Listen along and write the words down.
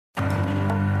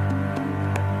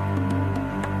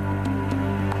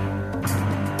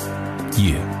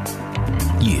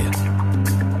Yeah.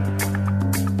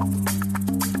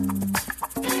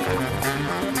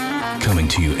 Coming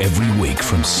to you every week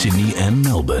from Sydney and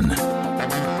Melbourne.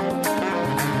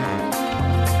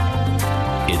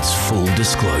 It's Full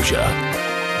Disclosure.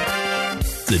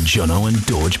 The Jono and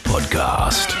Dorje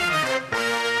podcast.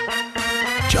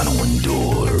 Jono and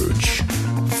Dorje.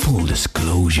 Full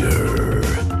disclosure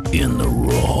in the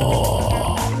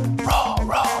raw. Raw.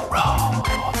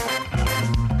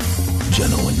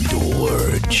 Jono and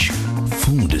Dorje.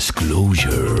 Full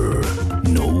disclosure.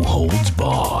 No holds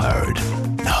barred.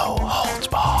 No holds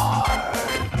barred.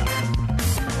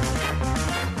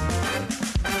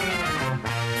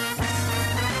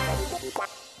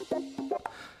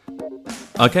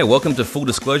 Okay, welcome to Full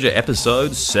Disclosure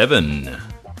episode 7.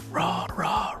 Raw.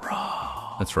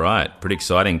 That's right. Pretty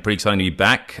exciting to be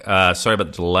back. Sorry about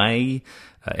the delay.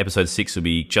 Episode 6 will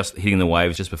be just hitting the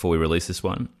waves just before we release this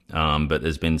one. But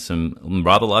there's been some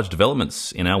rather large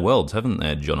developments in our worlds, haven't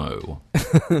there, Jono?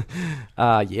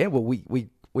 Yeah, well,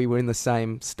 we were in the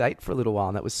same state for a little while,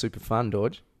 and that was super fun,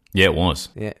 Dorje. Yeah, it was.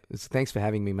 Yeah, thanks for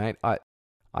having me, mate.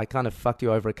 I kind of fucked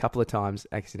you over a couple of times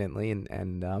accidentally,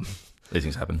 and These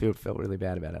things happen. felt really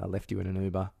bad about it. I left you in an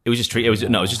Uber. It was just tricky. It was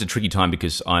just a tricky time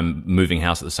because I'm moving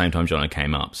house at the same time Jono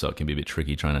came up, so it can be a bit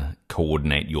tricky trying to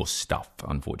coordinate your stuff,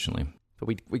 unfortunately.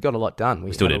 But we got a lot done.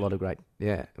 We still had did. a lot of great.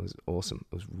 Yeah, it was awesome.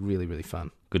 It was really, really fun.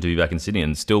 Good to be back in Sydney,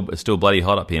 and it's still bloody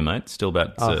hot up here, mate. Still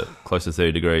about close to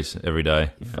 30 degrees every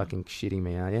day. You're fucking shitting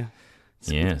me, are you?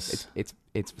 Yes.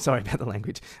 It's sorry about the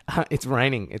language. It's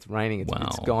raining. It's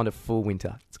gone to full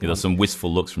winter. There's some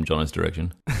wistful looks from Jono's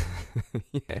direction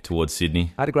Yeah. towards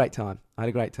Sydney. I had a great time.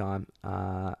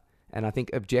 And I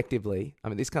think objectively, I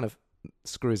mean, this kind of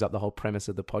screws up the whole premise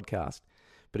of the podcast,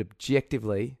 but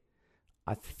objectively,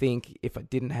 I think if I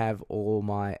didn't have all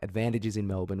my advantages in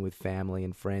Melbourne with family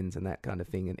and friends and that kind of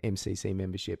thing and MCC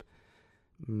membership,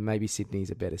 maybe Sydney's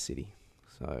a better city.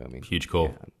 So, I mean, Huge call.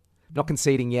 yeah, not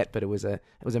conceding yet, but it was a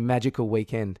magical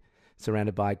weekend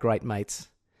surrounded by great mates,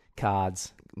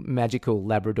 cards, magical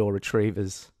Labrador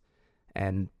retrievers,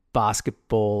 and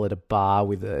basketball at a bar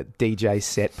with a DJ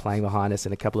set playing behind us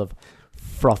and a couple of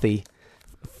frosty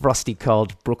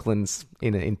cold Brooklyns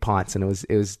in pints, and it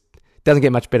was doesn't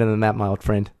get much better than that, my old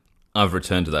friend. I've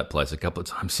returned to that place a couple of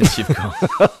times since you've gone.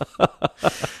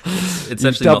 It's you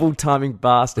actually double timing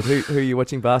bastard. Who are you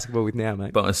watching basketball with now,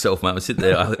 mate? by myself, mate. I was sitting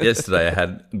there yesterday. I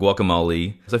had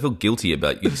guacamole. So I feel guilty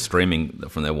about streaming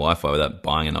from their Wi-Fi without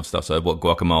buying enough stuff. So I bought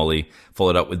guacamole,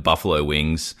 followed up with buffalo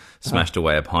wings, smashed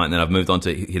away a pint, and then I've moved on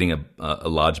to hitting a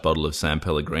large bottle of San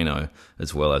Pellegrino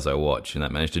as well as I watch, and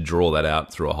that managed to draw that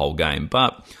out through a whole game.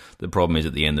 But the problem is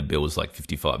at the end the bill was like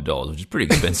 $55, which is pretty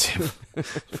expensive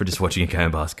for just watching a game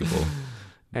of basketball.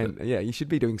 And yeah, you should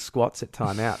be doing squats at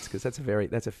timeouts because that's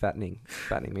a fattening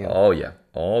meal. Oh yeah.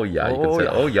 You can say,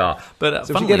 oh yeah. But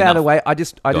So if you get out of the way, I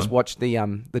just on. watched the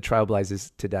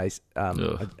Trailblazers today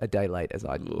a day late, as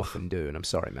I often do, and I'm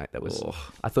sorry, mate. That was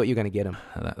I thought you were going to get them.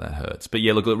 That hurts. But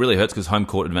yeah, look, it really hurts because home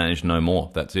court advantage no more.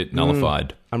 That's it,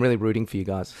 nullified. I'm really rooting for you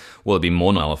guys. Well, it'd be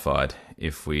more nullified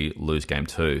if we lose game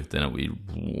 2. Then it'll be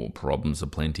problems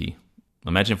aplenty.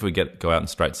 Imagine if we go out in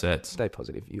straight sets. Stay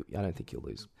positive. I don't think you'll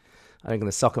lose. I think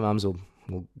the soccer mums will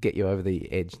get you over the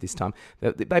edge this time.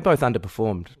 They both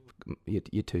underperformed,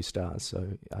 your 2 stars, so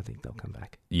I think they'll come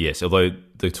back. Yes, although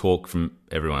the talk from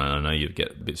everyone, and I know you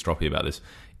get a bit stroppy about this,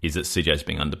 is that CJ's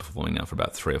been underperforming now for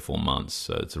about 3 or 4 months,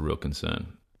 so it's a real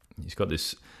concern. He's got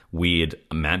this weird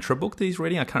mantra book that he's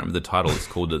reading. I can't remember the title. It's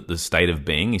called The State of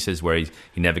Being. He says where he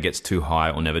never gets too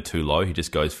high or never too low. He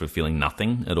just goes for feeling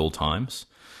nothing at all times.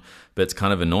 But it's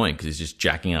kind of annoying because he's just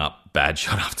jacking up bad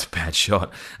shot after bad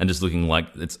shot and just looking like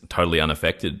it's totally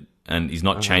unaffected. And he's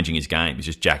not changing his game. He's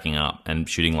just jacking up and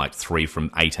shooting like 3 from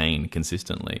 18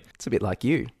 consistently. It's a bit like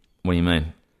you. What do you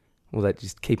mean? Well, that's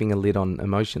just keeping a lid on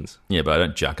emotions. Yeah, but I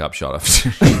don't jack up shot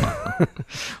after shot.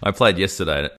 I played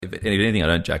yesterday. If anything, I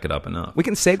don't jack it up enough. We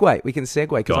can segue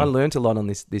because I learnt a lot on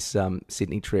this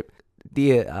Sydney trip.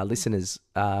 Dear listeners,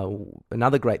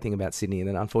 another great thing about Sydney, and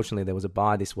then unfortunately there was a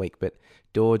bye this week, but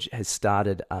Dorje has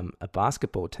started a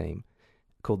basketball team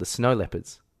called the Snow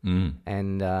Leopards.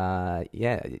 And I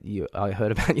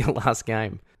heard about your last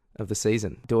game of the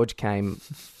season. Dorje came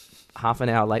half an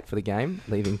hour late for the game,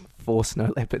 leaving 4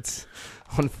 Snow Leopards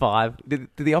on 5. Did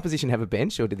the opposition have a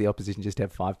bench, or did the opposition just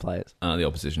have 5 players? The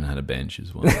opposition had a bench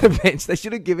as well. A bench. They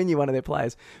should have given you one of their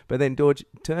players. But then Dorje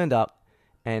turned up,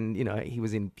 and he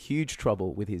was in huge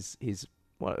trouble with his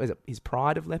what was it, his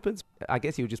pride of Leopards. I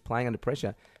guess he was just playing under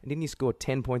pressure. And didn't you score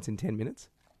 10 points in 10 minutes?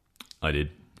 I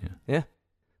did. Yeah. Yeah.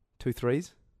 2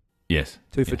 threes. Yes.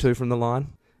 2 for 2 from the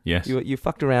line. Yes. You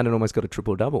fucked around and almost got a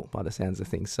triple double by the sounds of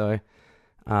things. So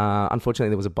Unfortunately,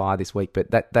 there was a buy this week,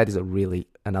 but that is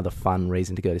another fun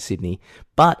reason to go to Sydney.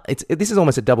 But this is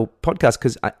almost a double podcast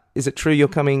because is it true you're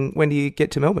coming? When do you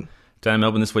get to Melbourne? Down in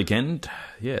Melbourne this weekend.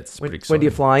 Yeah, it's pretty exciting. When do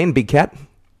you fly in, Big Cat?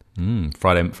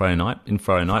 Friday night.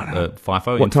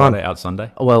 FIFO. What time? Friday, out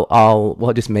Sunday. Well,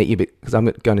 I'll just meet you because I'm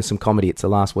going to some comedy. It's the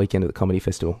last weekend of the comedy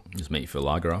festival. Just meet you for a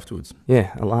lager afterwards.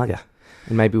 Yeah, a lager.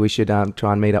 And maybe we should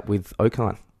try and meet up with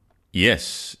Okine.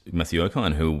 Yes, Matthew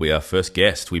Okine, who will be our first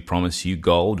guest. We promise you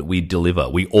gold. We deliver.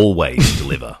 We always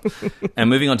deliver. And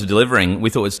moving on to delivering, we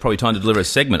thought it's probably time to deliver a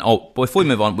segment. Oh, before we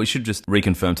move on, we should just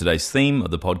reconfirm today's theme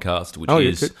of the podcast, which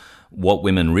is what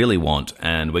women really want.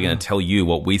 And we're going to tell you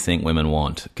what we think women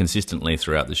want consistently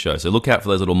throughout the show. So look out for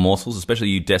those little morsels, especially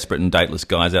you desperate and dateless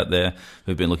guys out there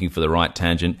who've been looking for the right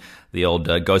tangent. The old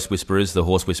ghost whisperers, the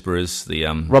horse whisperers, the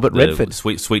Robert Redford,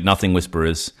 sweet nothing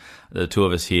whisperers. The two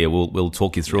of us here, we'll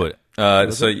talk you through it.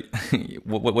 So,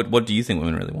 what do you think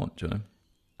women really want, Jono?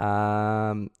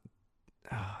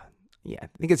 Yeah, I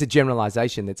think it's a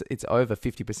generalisation. It's over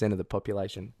 50% of the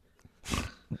population.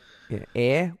 Yeah,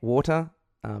 air, water,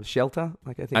 shelter.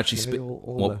 Like I think actually,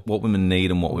 what women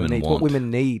need and what women want. What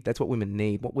women need. That's what women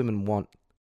need. What women want.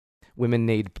 Women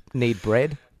need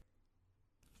bread.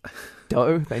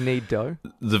 Dough. They need dough.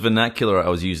 The vernacular I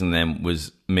was using then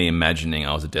was me imagining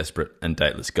I was a desperate and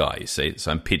dateless guy, you see.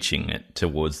 So I'm pitching it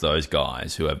towards those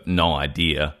guys who have no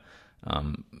idea,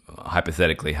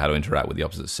 hypothetically, how to interact with the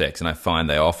opposite sex. And I find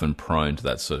they're often prone to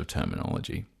that sort of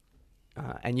terminology.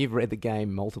 And you've read the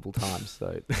game multiple times,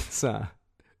 so that's,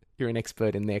 you're an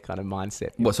expert in their kind of mindset.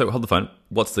 So hold the phone.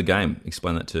 What's the game?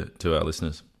 Explain that to our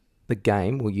listeners. The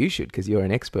game? Well, you should because you're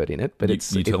an expert in it. But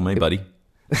you tell me, buddy.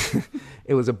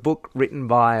 It was a book written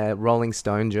by a Rolling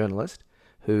Stone journalist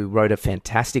who wrote a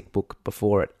fantastic book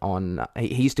before it on...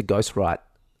 he used to ghostwrite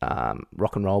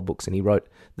rock and roll books, and he wrote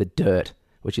The Dirt,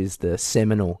 which is the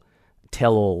seminal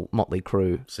tell-all Motley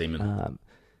Crue. Seminal.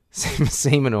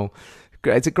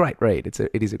 It's a great read. It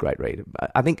is a great read.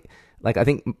 I think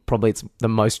probably it's the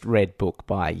most read book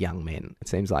by young men. It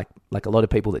seems like a lot of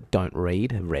people that don't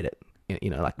read have read it,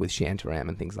 like with Shantaram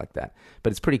and things like that.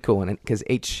 But it's pretty cool, and because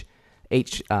each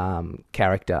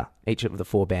character, each of the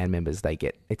four band members,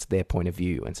 it's their point of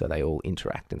view, and so they all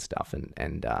interact and stuff.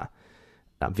 And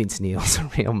Vince Neil's a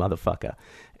real motherfucker,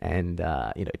 and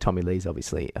Tommy Lee's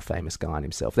obviously a famous guy in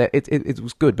himself. It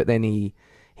was good, but then he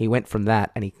went from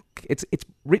that, and it's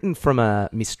written from a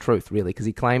mistruth really, because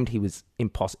he claimed he was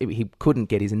impossible. He couldn't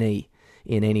get his knee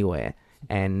in anywhere,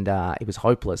 and it was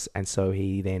hopeless. And so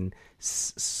he then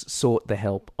sought the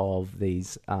help of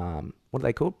these what are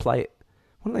they called?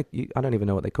 I don't even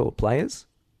know what they call it. Players?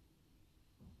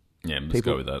 Yeah, let's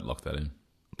go with that. Lock that in.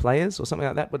 Players or something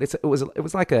like that. But it was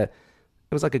like a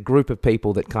group of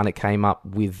people that kind of came up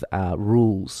with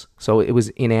rules. So it was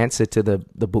in answer to the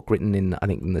book written in, I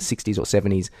think, in the 60s or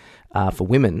 70s for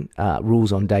women,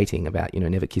 rules on dating about,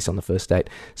 never kiss on the first date.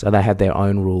 So they had their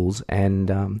own rules, and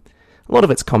a lot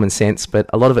of it's common sense, but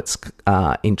a lot of it's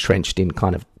entrenched in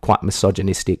kind of quite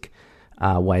misogynistic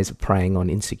ways of preying on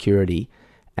insecurity.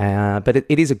 But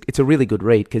it's a really good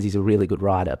read because he's a really good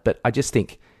writer. But I just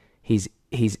think he's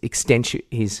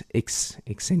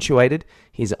accentuated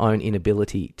his own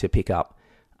inability to pick up.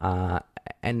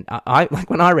 And I like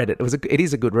when I read it, it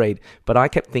is a good read. But I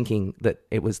kept thinking that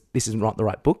this is not the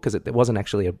right book because it wasn't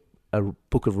actually a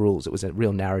book of rules. It was a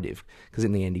real narrative, because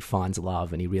in the end he finds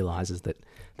love and he realizes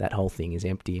that whole thing is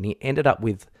empty. And he ended up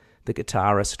with the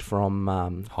guitarist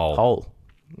from Hole.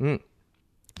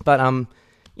 But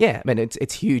yeah, I mean,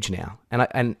 it's huge now,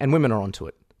 and women are onto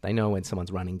it. They know when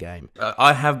someone's running game.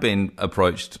 I have been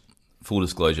approached, full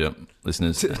disclosure,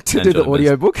 listeners, to do the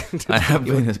audiobook. I have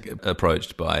been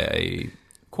approached by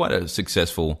quite a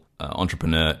successful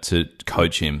entrepreneur to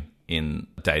coach him in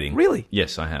dating. Really?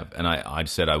 Yes, I have, and I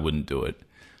said I wouldn't do it.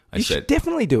 You should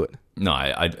definitely do it. No,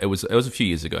 it was a few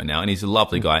years ago now, and he's a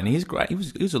lovely guy, and he's great. He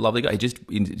was a lovely guy. He just,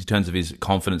 in terms of his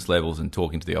confidence levels and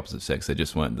talking to the opposite sex, they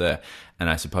just weren't there. And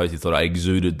I suppose he thought I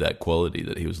exuded that quality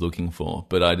that he was looking for.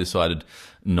 But I decided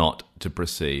not to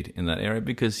proceed in that area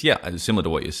because, yeah, similar to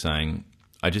what you're saying,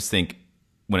 I just think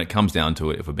when it comes down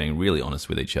to it, if we're being really honest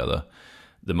with each other,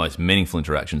 the most meaningful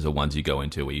interactions are ones you go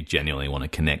into where you genuinely want to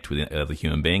connect with another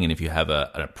human being. And if you have an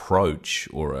approach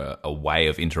or a way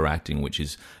of interacting which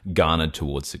is garnered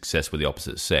towards success with the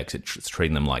opposite sex, it's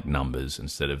treating them like numbers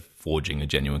instead of forging a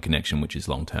genuine connection which is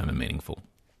long-term and meaningful.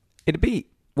 It'd be...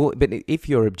 Well, but if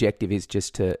your objective is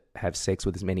just to have sex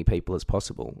with as many people as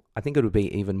possible, I think it would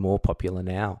be even more popular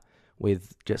now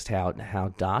with just how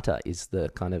data is the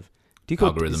kind of... Do you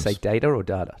call it, say data or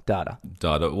data? Data.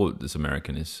 Data. Well, this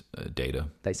American is data.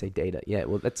 They say data. Yeah.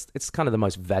 Well, it's kind of the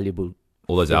most valuable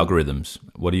All those algorithms.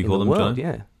 What do you call them, world, John?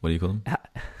 Yeah. What do you call them?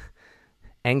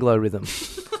 Anglo rhythm.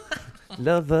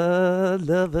 Lover,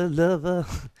 lover, lover,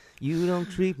 you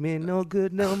don't treat me no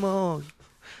good no more.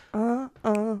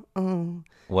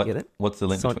 What? Get it? What's the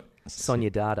link? Sonia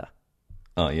Data.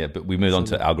 Oh, yeah, but we moved on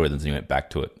to algorithms and you went back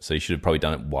to it. So you should have probably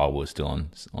done it while we're still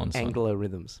on Anglo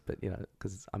rhythms, but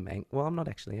because I'm not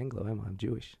actually Anglo, am I? I'm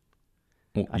Jewish.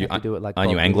 Well, I have to do it like.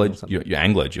 Aren't you Anglo? You're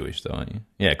Anglo-Jewish, though, aren't you?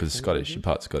 Yeah, because it's Scottish. You're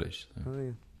part Scottish. So. Oh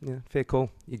yeah. Yeah, fair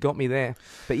call. You got me there.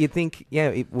 But you'd think,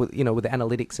 with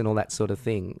analytics and all that sort of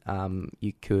thing,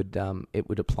 you could, it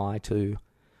would apply to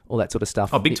all that sort of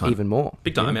stuff. Oh, big time. Even more.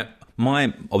 Big time. Yeah.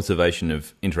 My observation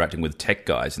of interacting with tech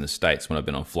guys in the States when I've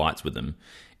been on flights with them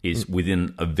is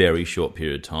within a very short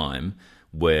period of time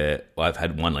where I've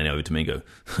had one lean over to me and go,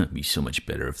 it'd be so much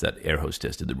better if that air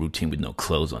hostess did the routine with no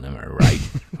clothes on, am I right?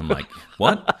 I'm like,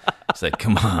 what? He's like,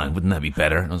 come on, wouldn't that be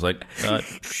better? And I was like,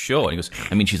 sure. And he goes,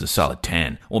 I mean, she's a solid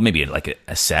 10. Or maybe like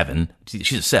a 7.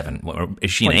 She's a 7. Or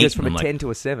is she an 8? Just from a 10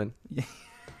 to a 7. Yeah.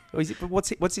 But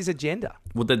what's his agenda?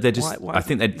 Well, they're just. Why I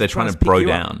think they're trying to bro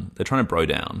down. They're trying to bro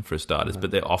down for starters,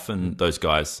 but they're often those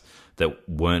guys that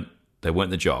weren't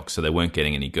the jocks, so they weren't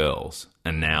getting any girls,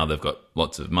 and now they've got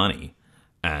lots of money,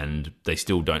 and they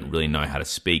still don't really know how to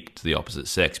speak to the opposite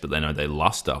sex, but they know they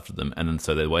lust after them, and then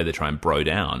so the way they try and bro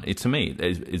down, to me,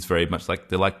 it's very much like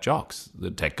they're like jocks,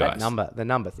 the tech guys. The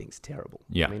number thing's terrible.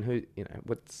 Yeah, I mean,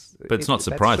 what's? But it's not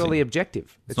surprising. That's surely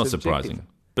objective. It's not surprising.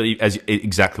 But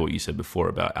exactly what you said before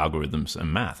about algorithms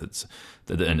and math,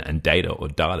 and data or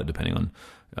data, depending on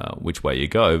which way you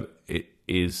go,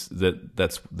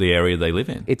 that's the area they live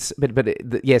in. So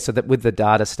that with the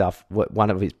data stuff, one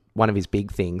of his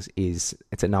big things is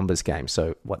it's a numbers game.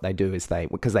 So what they do is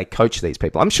because they coach these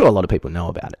people. I'm sure a lot of people know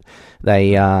about it.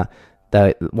 They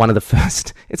one of the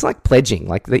first. It's like pledging.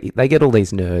 Like they get all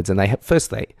these nerds, and they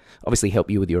obviously help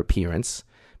you with your appearance,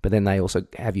 but then they also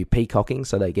have you peacocking.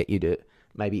 So they get you to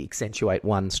maybe accentuate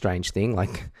one strange thing,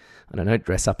 like, I don't know,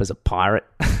 dress up as a pirate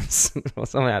or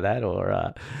something like that,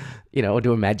 or or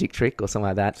do a magic trick or something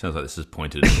like that. Sounds like this is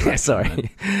pointed at yeah,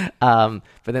 sorry. But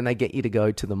then they get you to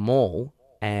go to the mall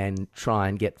and try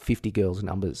and get 50 girls'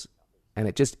 numbers, and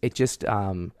it just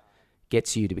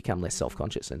gets you to become less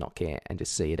self-conscious and not care and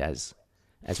just see it as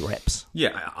reps.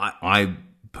 Yeah, I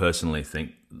personally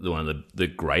think one of the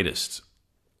greatest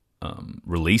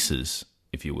releases,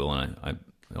 if you will, and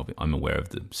I'm aware of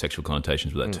the sexual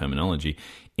connotations with that terminology,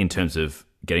 in terms of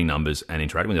getting numbers and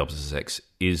interacting with the opposite sex,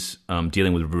 is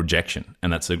dealing with rejection.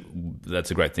 And that's a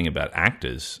great thing about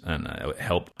actors, and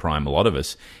help prime a lot of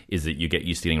us, is that you get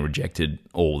used to getting rejected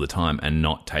all the time and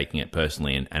not taking it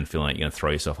personally and feeling like you're going to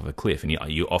throw yourself off a cliff. And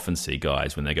you often see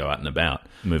guys, when they go out and about,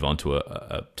 move on to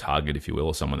a target, if you will,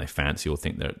 or someone they fancy or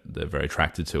think they're very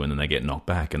attracted to, and then they get knocked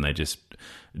back and they just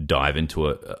dive into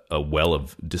a well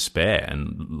of despair,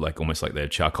 and almost like they're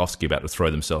Tchaikovsky about to throw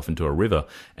themselves into a river.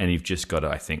 And you've just got to,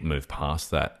 I think, move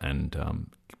past that and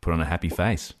put on a happy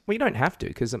face. Well, you don't have to,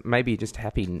 because maybe you're just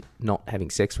happy not having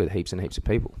sex with heaps and heaps of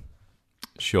people.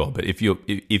 Sure, but if you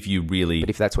really... But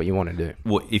if that's what you want to do.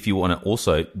 Well, if you want to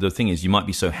also... The thing is, you might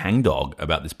be so hangdog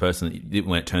about this person that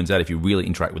when it turns out, if you really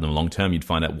interact with them long term, you'd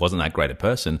find out wasn't that great a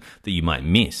person, that you might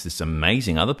miss this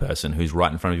amazing other person who's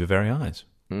right in front of your very eyes.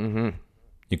 Mm-hmm.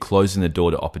 You're closing the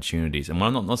door to opportunities. And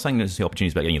I'm not saying there's the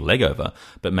opportunities about getting your leg over,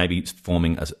 but maybe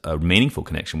forming a meaningful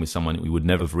connection with someone we would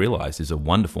never have realised is a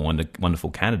wonderful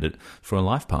wonderful candidate for a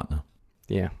life partner.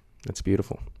 Yeah, that's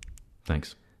beautiful.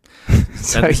 Thanks.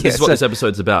 This is what this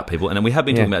episode's about, people. And we have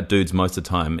been talking about dudes most of the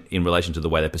time in relation to the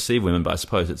way they perceive women, but I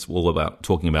suppose it's all about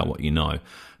talking about what you know.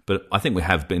 But I think we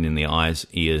have been in the eyes,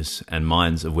 ears, and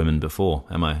minds of women before.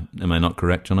 Am I not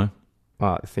correct, Jono?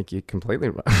 Oh, I think you're completely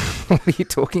right. What are you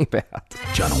talking about?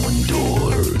 Jono and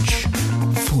Dorje,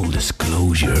 full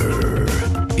disclosure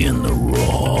in the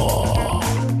raw.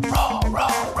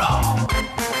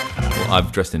 Well,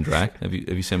 I've dressed in drag. Have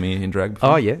you seen me in drag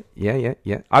before? Oh yeah.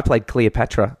 I played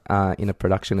Cleopatra in a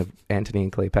production of Antony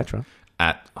and Cleopatra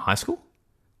at high school.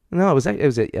 No, it was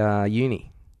at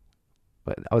uni.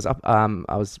 But I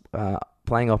was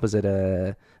playing opposite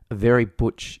a very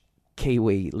butch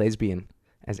Kiwi lesbian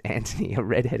as Antony, a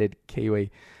redheaded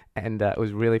Kiwi, and it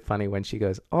was really funny when she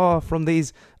goes, "Oh, from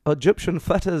these Egyptian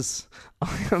fetters,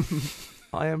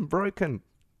 I am broken."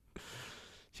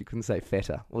 She couldn't say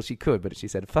feta. Well, she could, but she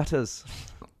said fetters.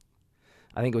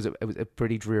 I think it was a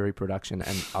pretty dreary production,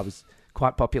 and I was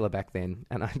quite popular back then,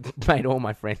 and I made all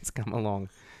my friends come along.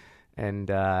 And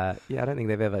I don't think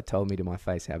they've ever told me to my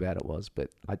face how bad it was,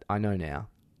 but I know now.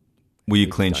 Were you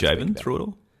clean shaven through it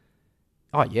all?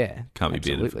 Oh yeah, can't be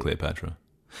bearded for Cleopatra.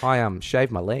 I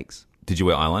shaved my legs. Did you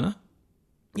wear eyeliner?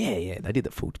 Yeah, they did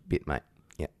the full bit, mate.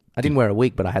 Yeah. I didn't wear a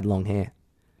wig, but I had long hair.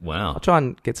 Wow. I'll try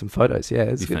and get some photos. Yeah,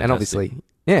 it's Be good. And obviously,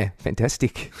 yeah,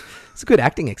 fantastic. It's a good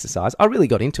acting exercise. I really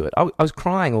got into it. I was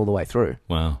crying all the way through.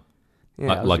 Wow.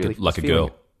 Yeah, I was like really- like a feeling girl.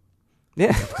 it.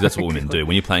 Yeah. 'Cause that's what women do.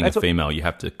 When you're playing a female, you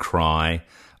have to cry,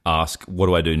 ask, what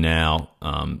do I do now?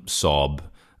 Sob,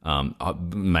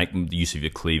 make use of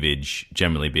your cleavage,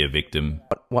 generally be a victim.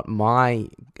 What my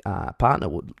partner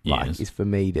would like Yes. is for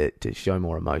me to show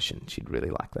more emotion. She'd really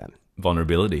like that.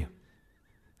 Vulnerability.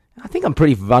 I think I'm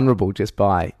pretty vulnerable just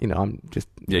by, I'm just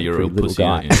Yeah, you're a pretty real pussy,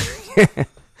 aren't you?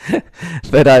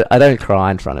 But I don't cry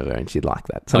in front of her, and she'd like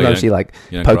that. Sometimes you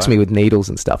she don't pokes cry? me with needles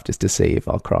and stuff just to see if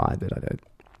I'll cry, but I don't.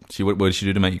 What did she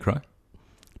do to make you cry?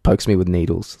 Pokes me with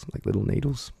needles, like little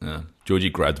needles. Georgie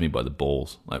grabs me by the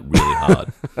balls, like really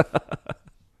hard.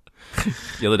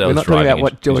 The other day I We're was not talking driving about and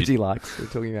what Georgie likes. We're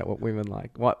talking about what women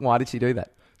like. Why did she do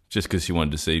that? just because she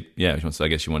wanted to see. Yeah, I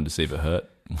guess she wanted to see if it hurt.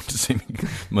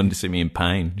 Wanted to see me in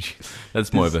pain.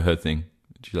 That's more of a her thing.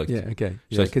 She likes. Yeah, okay.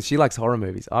 She Yeah, likes- because she likes horror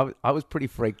movies. I was pretty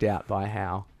freaked out by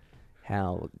how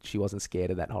she wasn't scared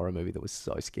of that horror movie that was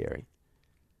so scary.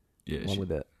 Yeah, The one with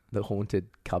the haunted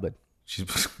cupboard.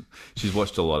 she's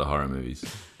watched a lot of horror movies.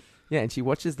 Yeah, and she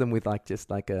watches them with a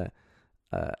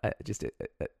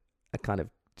kind of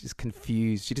just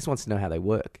confused. She just wants to know how they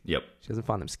work. Yep. She doesn't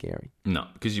find them scary. No,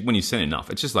 because when you've seen enough,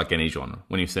 it's just like any genre.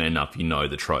 When you've seen enough, you know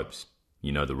the tropes,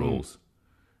 you know the rules,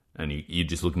 and you're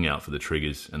just looking out for the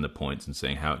triggers and the points and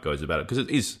seeing how it goes about it. Because it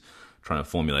is trying to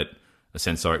formulate a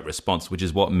sensoric response, which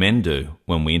is what men do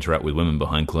when we interact with women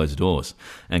behind closed doors.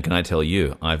 And can I tell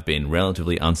you, I've been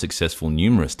relatively unsuccessful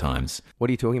numerous times. What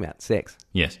are you talking about? Sex?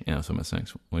 Yes, yeah, I was talking about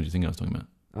sex. What did you think I was talking about?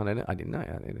 I don't know. I didn't know.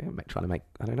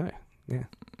 I don't know. Yeah.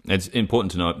 It's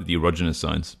important to know the erogenous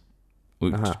zones. Do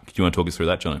you want to talk us through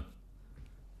that, Jono?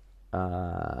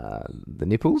 The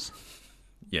nipples?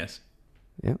 Yes.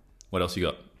 Yeah. What else you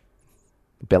got?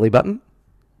 Belly button?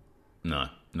 No,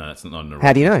 that's not an erogenous.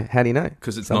 How do you know?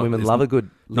 Because some women love a good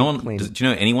no one. cleaning. Do you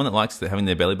know anyone that likes having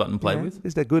their belly button played with?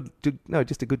 Just a good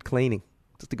cleaning.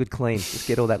 Just a good clean. Just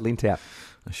get all that lint out.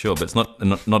 Sure, but it's not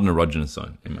an erogenous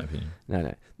zone, in my opinion.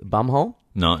 No. The bum hole?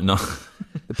 No,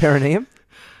 The perineum?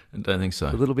 I don't think so.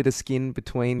 A little bit of skin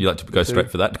between. You like to go straight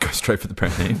for that? Go straight for the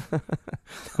perineum.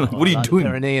 What are you doing?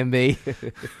 Perineum, me.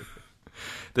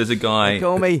 There's a guy.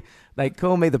 They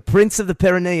call me the Prince of the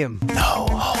Perineum. No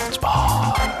holds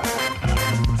barred.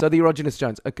 So the erogenous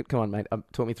zones. Okay, come on, mate.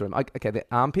 Talk me through them. Okay, the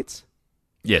armpits.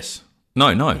 Yes. No.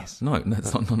 Yes. No,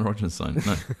 that's not an erogenous zone.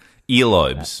 No.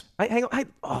 Earlobes. Hey, hang on. Hey,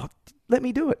 let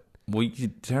me do it. Well,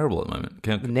 you're terrible at the moment.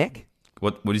 The neck.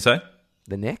 What did you say?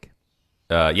 The neck.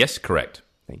 Yes, correct.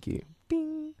 Thank you.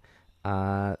 Ding.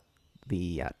 The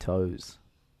toes.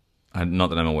 Not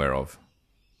that I'm aware of.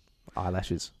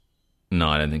 Eyelashes. No,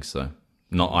 I don't think so.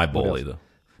 Not eyeball either.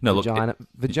 No, Vagina.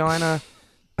 Vagina.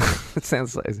 It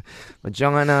sounds like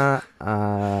vagina.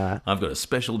 I've got a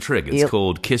special trick. It's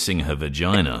called kissing her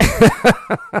vagina.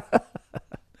 I've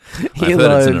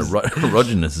heard it's an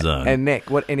erogenous zone. And neck.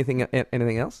 What? Anything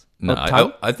else? No,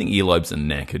 Tongue? I think earlobes and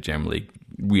neck are generally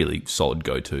really solid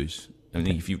go-tos. I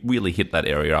think if you really hit that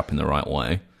area up in the right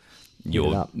way,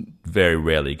 you're very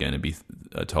rarely going to be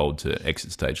told to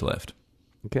exit stage left.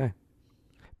 Okay.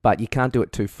 But you can't do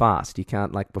it too fast. You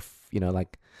can't like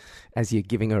as you're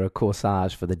giving her a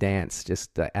corsage for the dance,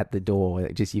 just at the door.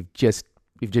 You've just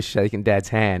shaken Dad's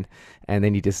hand, and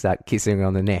then you just start kissing her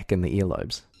on the neck and the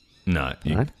earlobes. No,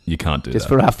 you can't do just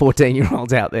that. For our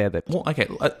 14-year-olds out there. Well, okay.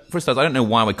 For a start, I don't know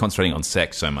why we're concentrating on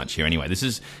sex so much here. Anyway, this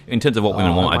is in terms of what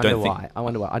women want. I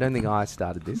wonder why. I don't think I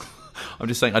started this. I'm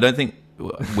just saying. I don't think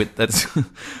that's.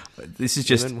 This is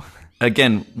just.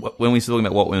 Again, when we're talking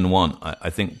about what women want, I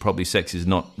think probably sex is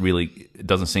not really. It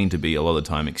doesn't seem to be a lot of the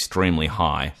time extremely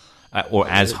high, or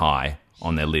as high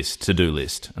on their to-do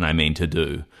list, and I mean to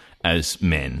do, as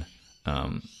men.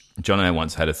 Jono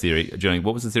once had a theory. Jono,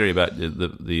 what was the theory about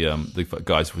the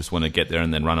guys who just want to get there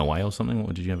and then run away or something?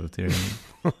 Or did you have a theory?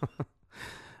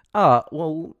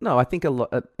 Well, no. I think a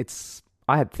lot.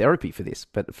 I had therapy for this,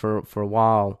 but for a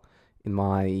while in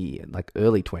my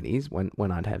early 20s,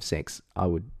 when I'd have sex, I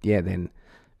would then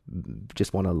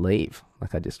just want to leave.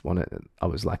 I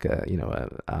was like a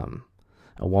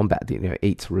wombat that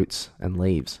eats roots and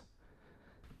leaves.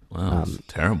 Wow, that's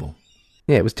terrible.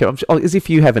 Yeah, it was terrible. As if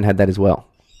you haven't had that as well.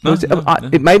 No.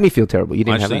 It made me feel terrible. You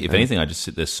didn't have that? If anything, I just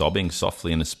sit there sobbing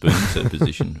softly in a spoon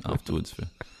position afterwards for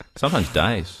sometimes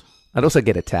days. I'd also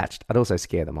get attached. I'd also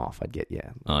scare them off.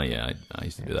 Oh, yeah, I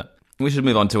used to do that. We should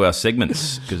move on to our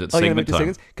segments, because it's segment time.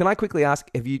 Segments? Can I quickly ask,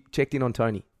 have you checked in on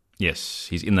Tony? Yes,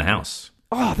 he's in the house.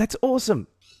 Oh, that's awesome.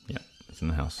 Yeah, he's in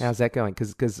the house. How's that going?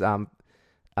 Because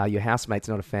your housemate's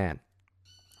not a fan.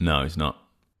 No, he's not.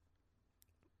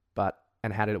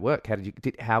 And how did it work?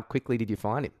 How quickly did you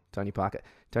find him, Tony Parker?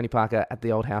 Tony Parker at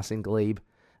the old house in Glebe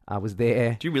was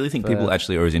there. Do you really think people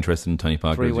actually are as interested in Tony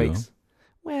Parker 3 as weeks?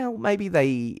 Well, maybe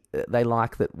they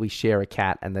like that we share a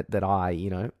cat, and that I,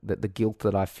 that the guilt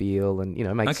that I feel, and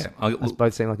makes us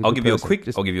both seem like a I'll good give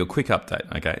person. I'll give you a quick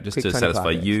update, okay, just Quick to Tony satisfy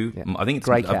Parker, you. yeah. I think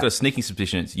Great I've got cat. a sneaking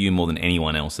suspicion it's you more than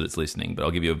anyone else that's listening, but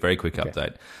I'll give you a very quick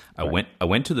update. I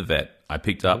went to the vet. I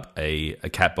picked up a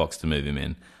cat box to move him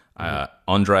in.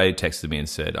 Andre texted me and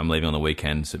said, I'm leaving on the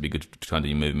weekend, so it'd be good to try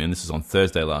and move me in. This is on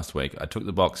Thursday last week. I took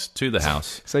the box to the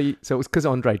house. So it was because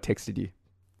Andre texted you.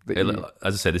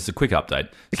 As I said, this is a quick update.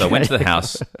 So I went to the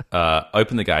house,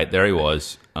 opened the gate. There he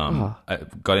was. I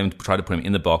got him, tried to put him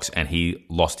in the box, and he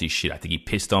lost his shit. I think he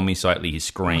pissed on me slightly. He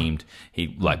screamed. He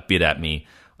bit at me.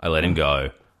 I let him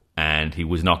go, and he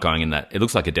was not going in that. It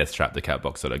looks like a death trap, the cat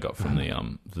box that I got from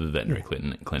the veterinary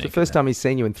clinic. It's the first time he's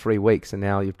seen you in 3 weeks, and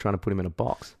now you're trying to put him in a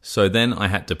box. So then I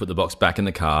had to put the box back in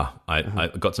the car. I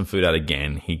got some food out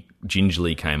again. He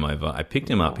gingerly came over. I picked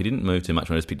him up. He didn't move too much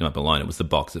when I just picked him up alone. It was the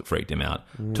box that freaked him out.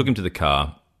 Took him to the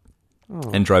car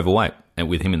and drove away, and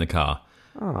with him in the car.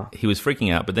 He was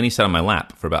freaking out, but then he sat on my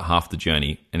lap for about half the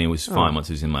journey, and he was fine once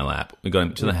he was in my lap. We got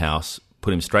him to the house,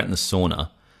 put him straight in the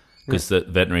sauna, because the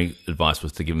veterinary advice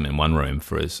was to give him in one room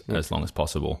for as long as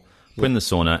possible. Put him in the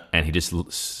sauna, and he just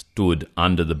stood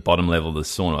under the bottom level of the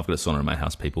sauna. I've got a sauna in my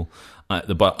house, people. Under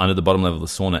the bottom level of the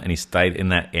sauna, and he stayed in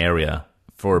that area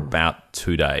for about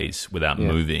 2 days without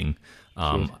moving.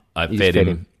 I fed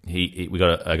him. I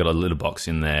got a litter box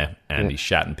in there, and he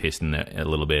shat and pissed in there a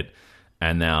little bit.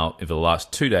 And now, for the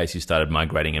last 2 days, he started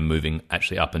migrating and moving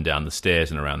actually up and down the stairs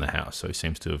and around the house. So he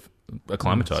seems to have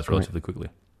acclimatized relatively quickly.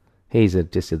 He's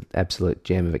just an absolute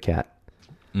gem of a cat.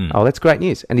 Oh, that's great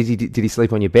news. And did he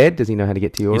sleep on your bed? Does he know how to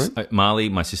get to your room? Marley,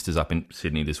 my sister's up in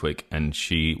Sydney this week, and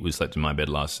she slept in my bed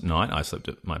last night. I slept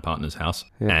at my partner's house,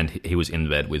 and he was in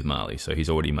bed with Marley. So he's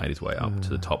already made his way up to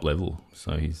the top level.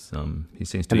 So he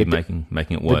seems to be making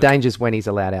it work. The danger's when he's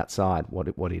allowed outside.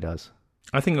 What he does.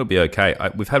 I think it'll be okay.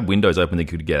 We've had windows open that he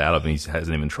could get out of, and he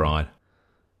hasn't even tried.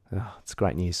 Oh, it's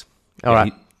great news. All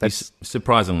right, he's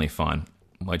surprisingly fine,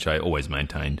 which I always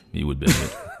maintained he would be.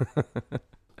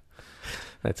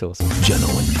 That's awesome.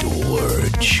 Jono and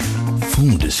Dorje.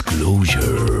 Full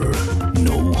disclosure.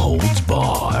 No holds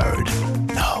barred.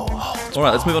 No holds All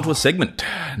right, let's move on to a segment.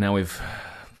 Now we've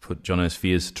put Jono's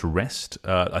fears to rest.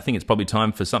 I think it's probably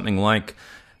time for something like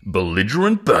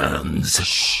belligerent burns.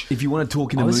 If you want to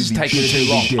talk in a movie, this is taking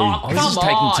too long. this is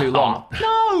taking too long.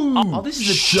 No! This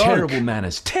is terrible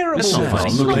manners. Terrible That's not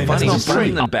manners. funny. It's not It's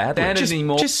funny. not Bad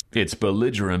anymore. It's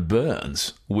belligerent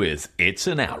burns with It's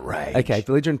an Outrage. Okay,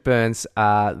 belligerent burns.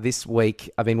 This week,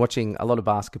 I've been watching a lot of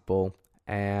basketball,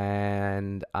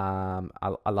 and I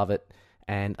love it.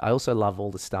 And I also love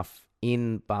all the stuff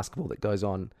in basketball that goes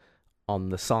on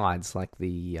the sides, like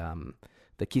the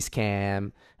kiss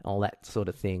cam, all that sort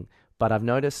of thing. But I've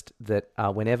noticed that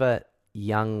whenever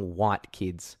young white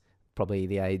kids, probably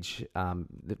the age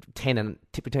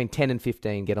between 10 and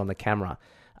 15, get on the camera,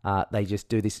 they just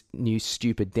do this new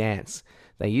stupid dance.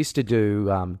 They used to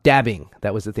do dabbing.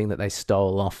 That was the thing that they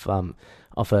stole off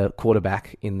a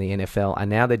quarterback in the NFL.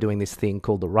 And now they're doing this thing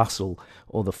called the rustle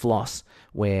or the floss,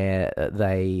 where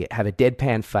they have a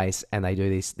deadpan face and they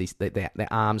do their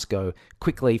arms go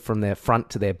quickly from their front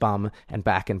to their bum and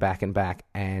back and back and back.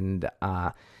 And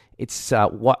it's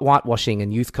whitewashing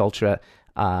and youth culture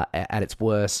at its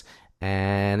worst.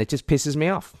 And it just pisses me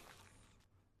off.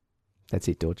 That's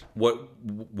it, Dorje. What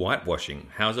whitewashing?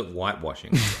 How's it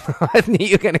whitewashing? I knew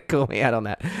you were going to call me out on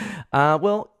that.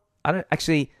 Well, I don't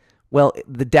actually. Well,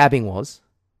 the dabbing was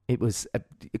a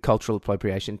cultural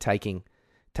appropriation, taking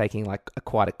like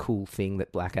quite a cool thing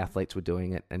that black athletes were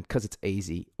doing it, and because it's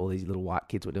easy, all these little white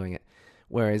kids were doing it.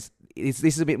 Whereas this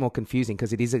is a bit more confusing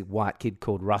because it is a white kid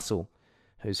called Russell,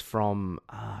 who's from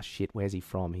where's he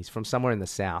from? He's from somewhere in the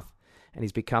South, and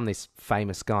he's become this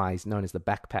famous guy. He's known as the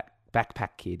backpack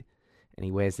kid. And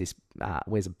he wears a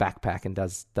backpack and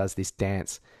does this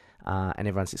dance, and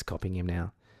everyone's just copying him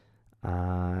now.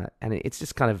 And it's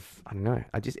just kind of, I don't know,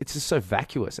 it's just so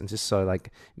vacuous and just so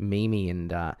like memey,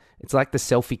 and it's like the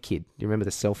selfie kid. Do you remember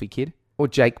the selfie kid? Or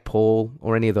Jake Paul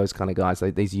or any of those kind of guys,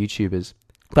 like these YouTubers.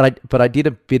 But I did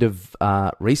a bit of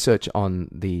research on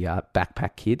the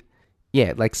backpack kid.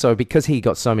 Yeah, like so because he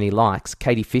got so many likes,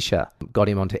 Katie Fisher got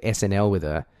him onto SNL with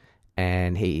her.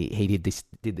 And he did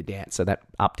the dance, so that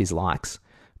upped his likes.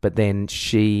 But then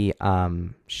she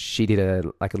did a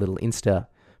little Insta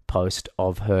post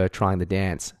of her trying the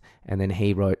dance, and then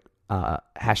he wrote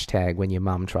hashtag when your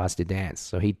mum tries to dance.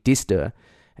 So he dissed her,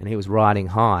 and he was riding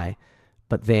high.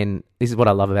 But then this is what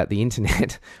I love about the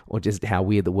internet, or just how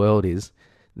weird the world is.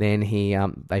 Then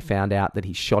they found out that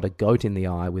he shot a goat in the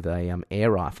eye with a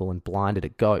air rifle and blinded a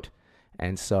goat.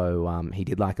 And so he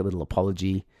did like a little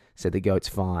apology, said the goat's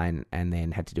fine, and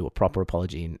then had to do a proper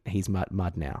apology, and he's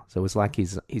mud now. So it was like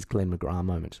his Glenn McGrath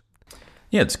moment.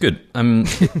 Yeah, it's good.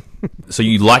 So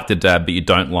you like the dab, but you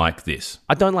don't like this.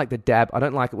 I don't like the dab. I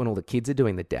don't like it when all the kids are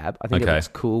doing the dab. I think it looks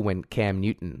cool when Cam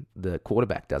Newton, the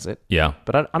quarterback, does it. Yeah.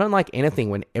 But I don't like anything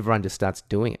when everyone just starts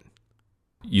doing it.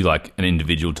 You like an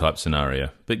individual type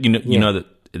scenario. But you know that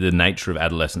the nature of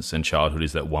adolescence and childhood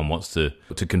is that one wants to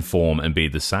conform and be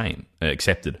the same,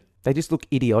 accepted. They just look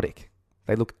idiotic.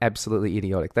 They look absolutely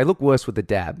idiotic. They look worse with the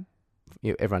dab.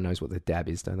 Everyone knows what the dab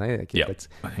is, don't they? Yeah,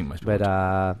 I think most people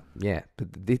do.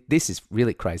 But this is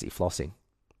really crazy flossing.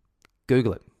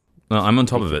 Google it. Well, I'm on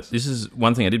top of it. This is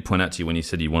one thing I did point out to you when you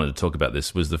said you wanted to talk about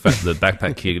this, was the fact that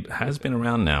Backpack Kid has been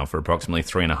around now for approximately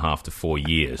 3.5 to 4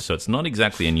 years, so it's not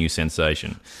exactly a new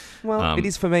sensation. Well, it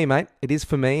is for me, mate. It is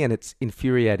for me, and it's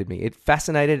infuriated me. It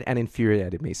fascinated and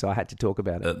infuriated me, so I had to talk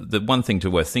about it. The one thing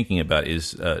worth thinking about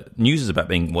is news is about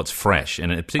being what's fresh, and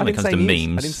particularly when it comes to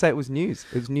memes. I didn't say it was news.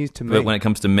 It was news to me. But when it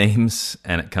comes to memes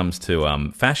and it comes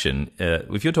to fashion,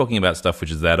 if you're talking about stuff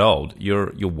which is that old,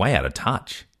 you're way out of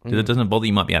touch. It doesn't bother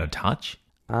you might be out of touch?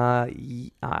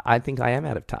 I think I am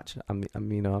out of touch.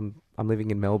 I'm living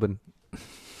in Melbourne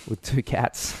with 2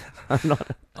 cats. I'm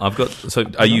not. I've got. So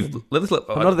are you? I'm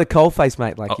not at the coalface,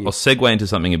 mate. Like you. I'll segue into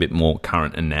something a bit more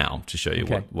current and now to show you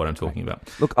what I'm talking about.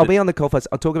 Look, I'll be on the coalface.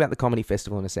 I'll talk about the comedy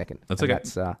festival in a second. That's okay.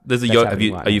 There's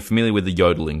are you familiar with the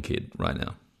yodeling kid right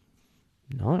now?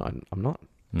 No, I'm not.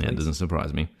 Yeah, it doesn't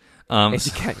surprise me.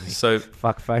 Educate me. So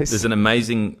fuckface. There's an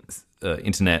amazing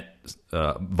internet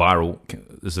viral.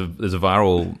 There's a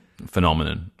viral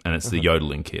phenomenon, and it's the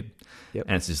yodeling kid. Yep.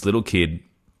 And it's this little kid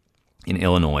in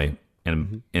Illinois,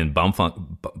 in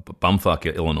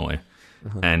bumfuck Illinois,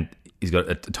 and he's got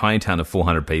a tiny town of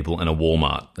 400 people and a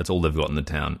Walmart. That's all they've got in the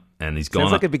town. And he's gone.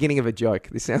 Sounds like the beginning of a joke.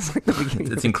 This sounds like the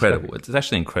beginning. It's incredible. It's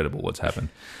actually incredible what's happened.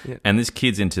 Yeah. And this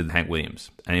kid's into Hank Williams,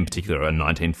 and in particular a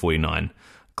 1949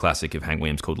 classic of Hank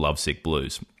Williams called "Lovesick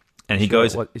Blues." And he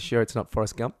goes, "Sure, it's not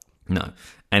Forrest Gump." No,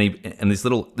 and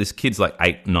this kid's like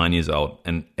 8, 9 years old,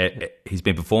 and he's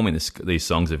been performing these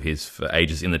songs of his for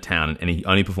ages in the town, and he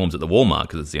only performs at the Walmart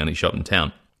because it's the only shop in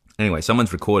town. Anyway,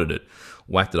 someone's recorded it,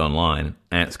 whacked it online,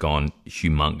 and it's gone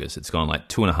humongous. It's gone like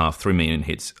 2.5, 3 million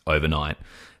hits overnight,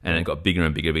 and it got bigger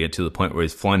and bigger to the point where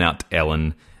he's flown out to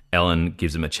Ellen. Ellen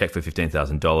gives him a check for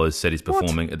 $15,000, said he's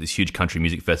performing at this huge country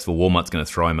music festival. Walmart's going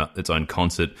to throw him its own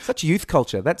concert. Such youth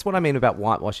culture. That's what I mean about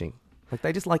whitewashing. Like,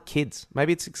 they just like kids.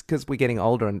 Maybe it's because we're getting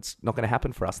older and it's not going to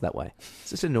happen for us that way.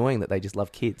 It's just annoying that they just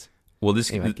love kids. Well,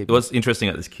 what's interesting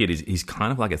about this kid is he's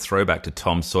kind of like a throwback to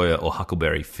Tom Sawyer or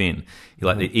Huckleberry Finn.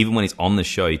 Even when he's on the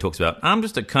show, he talks about, I'm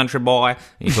just a country boy.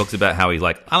 And he talks about how he's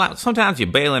like, sometimes you're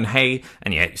baling hay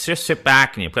and you just sit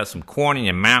back and you put some corn in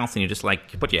your mouth and you just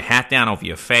like, you put your hat down over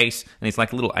your face. And he's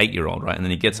like a little 8-year-old, right? And then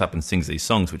he gets up and sings these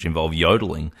songs which involve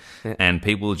yodeling, and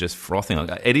people are just frothing.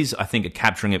 It is, I think, a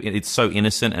capturing of it. It's so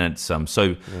innocent and it's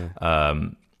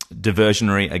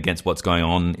diversionary against what's going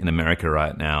on in America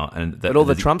right now, but all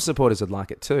the Trump supporters would like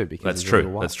it too. Because that's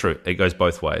true. That's true. It goes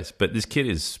both ways. But this kid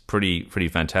is pretty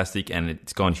fantastic, and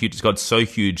it's gone huge. It's got so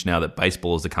huge now that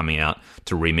baseballers are coming out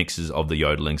to remixes of the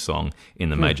yodeling song in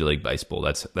the Major League Baseball.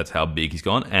 That's how big he's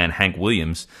gone. And Hank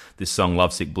Williams, this song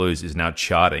 "Lovesick Blues" is now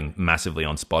charting massively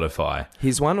on Spotify.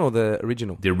 His one or the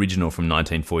original? The original from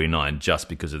 1949, just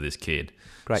because of this kid.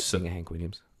 Great singer, Hank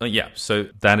Williams. Yeah, so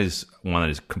that is one that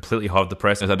is completely hot off the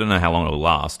press. I don't know how long it will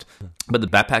last, but the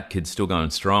Backpack Kid's still going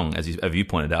strong, as you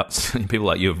pointed out. People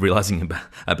like you are realising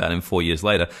about him 4 years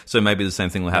later. So maybe the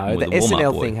same thing will happen with the Walmart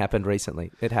SNL boy. thing happened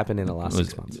recently. It happened in the last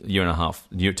 6 months. Year and a half,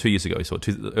 2 years ago. So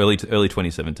early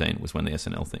 2017 was when the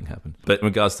SNL thing happened. But in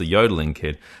regards to the yodeling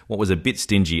kid, what was a bit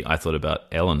stingy, I thought, about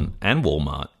Ellen and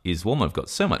Walmart is Walmart have got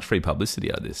so much free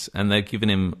publicity out of this, and they've given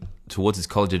him, towards his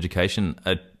college education,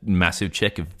 a massive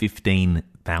check of $15,000.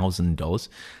 $15,000?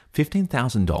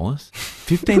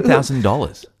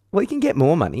 $15,000? Well, you can get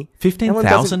more money.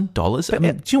 $15,000? I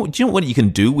mean, do you know what you can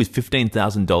do with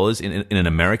 $15,000 in an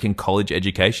American college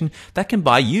education? That can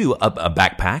buy you a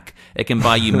backpack. It can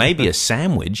buy you maybe a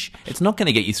sandwich. It's not going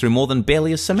to get you through more than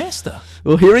barely a semester.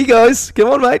 Well, here he goes. Come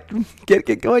on, mate. Get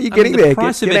going. You're getting there. The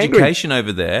price of education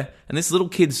over there, and this little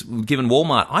kid's given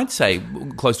Walmart, I'd say,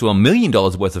 close to $1 million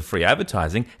worth of free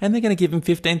advertising, and they're going to give him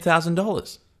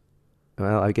 $15,000.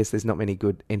 Well, I guess there's not many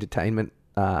good entertainment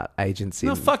agencies.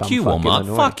 No, fuck you,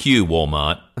 Walmart. Fuck you,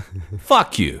 Walmart.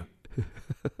 Fuck you.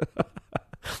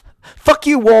 Fuck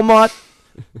you, Walmart.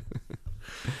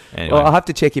 Anyway, Well, I'll have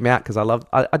to check him out because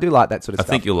I do like that sort of I stuff.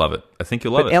 think you'll love it.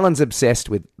 But Ellen's obsessed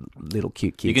with little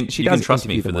cute kids. You can trust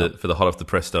me for the hot off the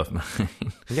press stuff.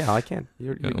 Yeah, I can.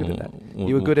 You're good at that.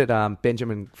 You were good at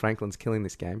Benjamin Franklin's Killing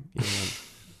This Game.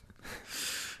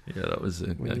 Yeah, that was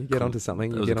when you get onto something,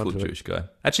 that you was a get cool onto Jewish guy.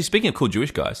 Actually, speaking of cool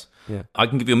Jewish guys, Yeah. I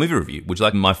can give you a movie review. Would you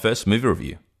like my first movie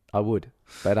review? I would,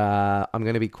 but I'm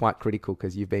going to be quite critical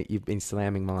because you've been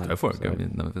slamming mine. Go for it. So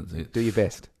No, do your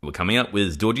best. we're coming up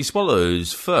with Dorje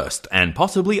Swallow's first and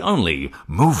possibly only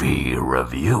movie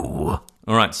review.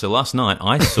 All right, so last night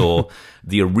I saw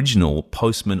the original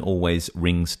Postman Always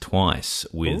Rings Twice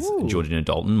with Georgina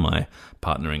Dalton, my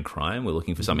partner in crime. We're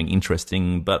looking for something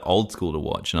interesting but old school to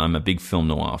watch, and I'm a big film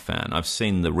noir fan. I've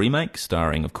seen the remake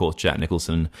starring, of course, Jack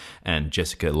Nicholson and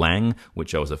Jessica Lange,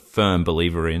 which I was a firm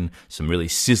believer in. Some really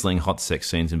sizzling hot sex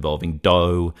scenes involving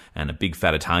dough and a big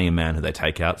fat Italian man who they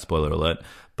take out, spoiler alert.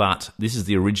 But this is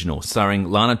the original, starring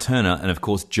Lana Turner and, of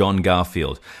course, John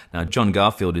Garfield. Now, John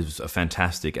Garfield is a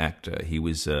fantastic actor. He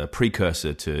was a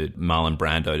precursor to Marlon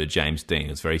Brando, to James Dean. He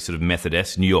was a very sort of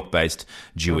Methodist, New York-based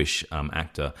Jewish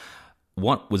actor.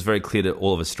 What was very clear to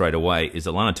all of us straight away is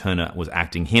that Lana Turner was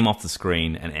acting him off the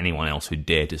screen and anyone else who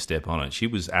dared to step on it. She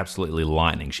was absolutely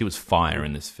lightning. She was fire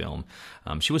in this film.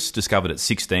 She was discovered at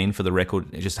 16, for the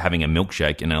record, just having a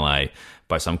milkshake in LA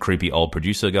by some creepy old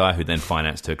producer guy who then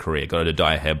financed her career. Got her to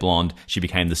dye her hair blonde. She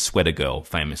became the Sweater Girl,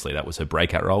 famously. That was her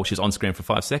breakout role. She was on screen for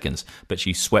 5 seconds, but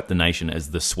she swept the nation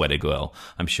as the Sweater Girl.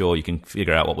 I'm sure you can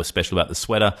figure out what was special about the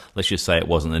sweater. Let's just say it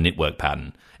wasn't the knitwork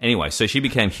pattern. Anyway, so she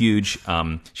became huge.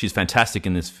 She's fantastic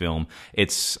in this film.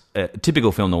 It's a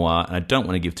typical film noir, and I don't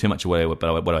want to give too much away,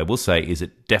 but what I will say is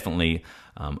it definitely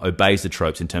obeys the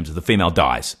tropes in terms of the female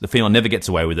dies. The female never gets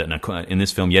away with it, and in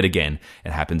this film, yet again,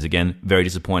 it happens again. Very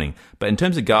disappointing. But in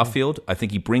terms of Garfield, I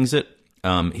think he brings it.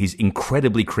 He's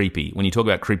incredibly creepy. When you talk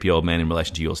about creepy old man in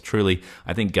relation to yours truly,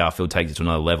 I think Garfield takes it to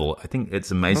another level. I think it's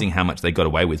amazing how much they got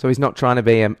away with. So he's not trying to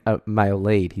be a male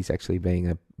lead. He's actually being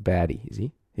a baddie, is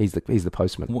he? He's the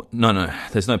postman. No.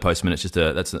 There's no postman. It's just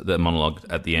that's the monologue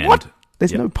at the end. What?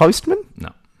 There's no postman?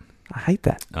 No. I hate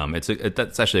that.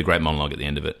 That's actually a great monologue at the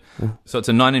end of it. So it's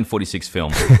a 1946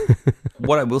 film.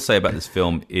 What I will say about this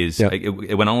film is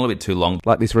it went on a little bit too long.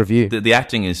 Like this review. The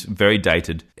acting is very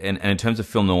dated. And in terms of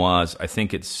film noirs, I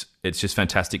think it's just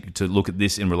fantastic to look at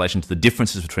this in relation to the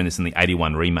differences between this and the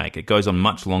 81 remake. It goes on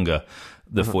much longer,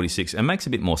 the 46, and makes a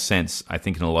bit more sense, I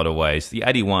think, in a lot of ways. The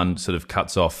 81 sort of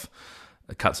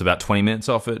cuts about 20 minutes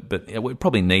off it, but it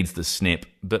probably needs the snip.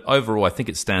 But overall, I think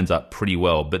it stands up pretty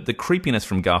well. But the creepiness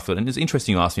from Garfield, and it's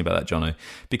interesting you asked me about that, Jono,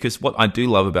 because what I do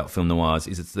love about film noirs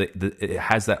is it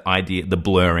has that idea, the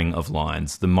blurring of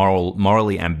lines, the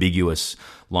morally ambiguous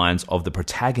lines of the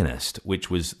protagonist,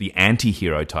 which was the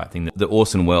anti-hero type thing that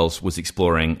Orson Welles was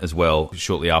exploring as well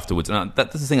shortly afterwards. And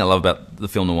that's the thing I love about the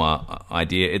film noir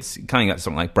idea. It's kind of got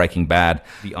something like Breaking Bad,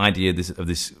 the idea of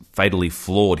this fatally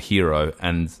flawed hero,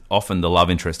 and often the love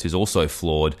interest who's also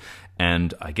flawed.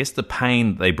 And I guess the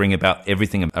pain they bring about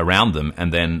everything around them,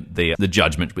 and then the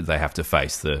judgment that they have to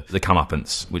face, the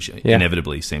comeuppance, which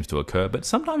inevitably seems to occur, but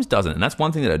sometimes doesn't. And that's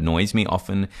one thing that annoys me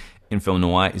often in film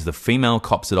noir, is the female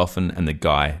cops it often and the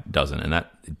guy doesn't. And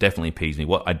that definitely peeves me.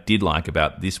 What I did like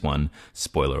about this one,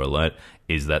 spoiler alert,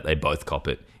 is that they both cop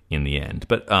it in the end.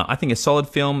 But I think a solid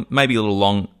film, maybe a little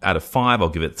long. Out of 5, I'll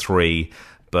give it 3.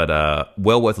 But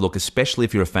well worth a look, especially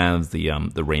if you're a fan of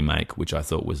the remake, which I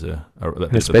thought was a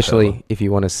bit especially of a if you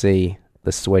want to see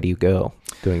the sweaty girl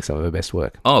doing some of her best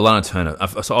work. Oh, Lana Turner.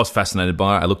 So I was fascinated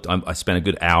by her. I spent a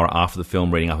good hour after the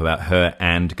film reading up about her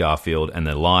and Garfield and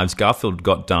their lives. Garfield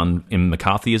got done in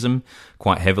McCarthyism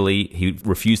quite heavily. He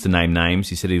refused to name names.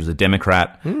 He said he was a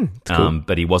Democrat, cool.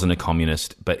 But he wasn't a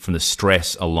communist. But from the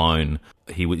stress alone,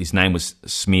 his name was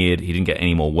smeared. He didn't get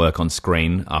any more work on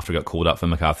screen after he got called up for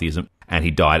McCarthyism. And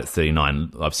he died at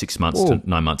 39, 6 months to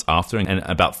 9 months after. And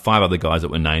about 5 other guys that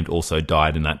were named also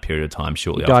died in that period of time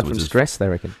shortly afterwards. Died from stress, they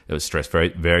reckon. It was stress, very,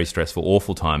 very stressful,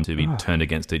 awful time to be turned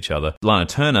against each other. Lana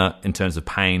Turner, in terms of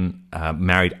pain,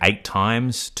 married 8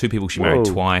 times. 2 people she married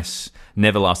twice.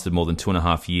 Never lasted more than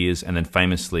 2.5 years. And then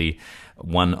famously,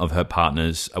 one of her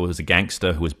partners was a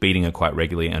gangster who was beating her quite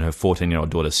regularly, and her 14-year-old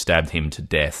daughter stabbed him to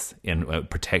death in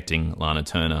protecting Lana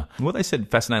Turner. And what they said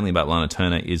fascinatingly about Lana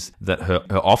Turner is that her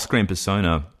off-screen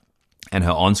persona and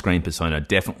her on-screen persona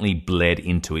definitely bled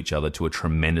into each other to a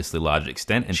tremendously large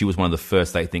extent. And she was one of the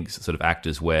first, I think, sort of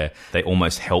actors where they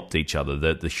almost helped each other.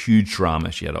 The huge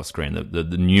drama she had off-screen, the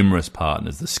numerous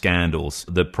partners, the scandals,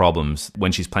 the problems.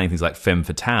 When she's playing things like femme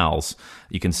fatales,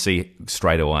 you can see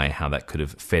straight away how that could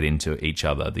have fed into each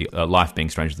other. The life being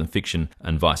stranger than fiction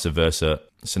and vice versa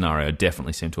scenario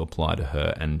definitely seemed to apply to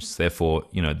her, and therefore,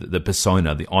 the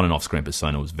persona, the on and off screen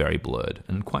persona, was very blurred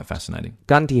and quite fascinating.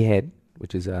 Gun to your head,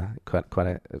 which is quite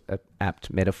a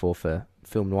apt metaphor for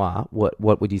film noir.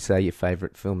 What would you say your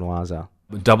favourite film noirs are?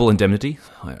 Double Indemnity,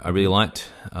 I really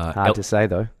liked. Hard to say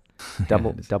though.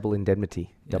 Double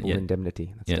indemnity.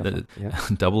 Indemnity.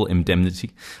 Double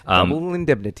Indemnity. Double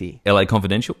Indemnity. LA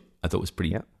Confidential, I thought was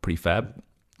pretty fab.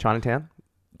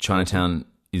 Chinatown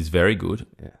is very good.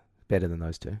 Yeah, better than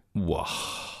those two. Whoa,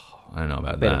 I don't know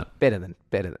about that. Better than.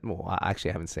 Well, I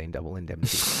actually haven't seen Double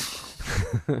Indemnity.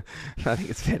 I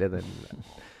think it's better than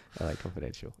LA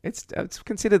Confidential. It's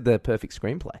considered the perfect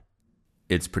screenplay.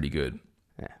 It's pretty good.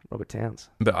 Yeah, Robert Towns.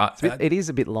 But it is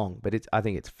a bit long, but I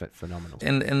think it's phenomenal.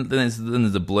 And then there's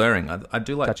the blurring. I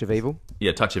do like Touch of Evil.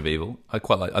 Yeah, Touch of Evil. I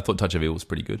thought Touch of Evil was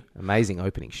pretty good. Amazing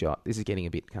opening shot. This is getting a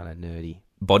bit kind of nerdy.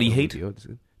 Body Heat.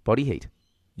 Body Heat.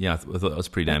 Yeah, I thought that was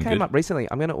pretty damn good. Came up recently.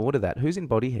 I'm going to order that. Who's in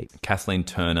Body Heat? Kathleen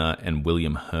Turner and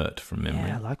William Hurt from memory.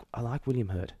 Yeah, I like William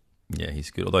Hurt. Yeah,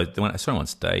 he's good. Although I saw him on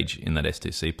stage in that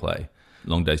STC play,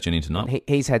 Long Day's Journey into Night.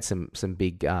 He's had some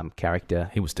big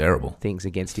character. He was terrible. Things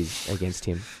against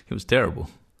him. He was terrible.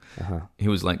 Uh-huh. He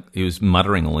was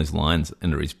muttering all his lines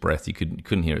under his breath. You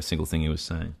couldn't hear a single thing he was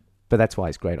saying. But that's why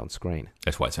he's great on screen.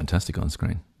 That's why it's fantastic on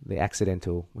screen. The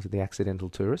Accidental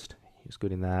Tourist? He was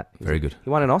good in that. Very good. He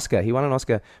won an Oscar.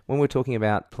 When we were talking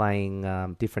about playing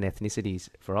different ethnicities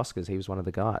for Oscars, he was one of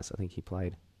the guys. I think he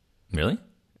played. Really?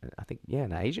 I think,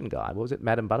 an Asian guy. What was it?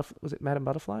 Madam Butterfly? Was it Madam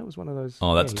Butterfly? It was one of those.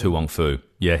 Oh, that's Tu Wong Fu.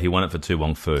 Yeah, he won it for Tu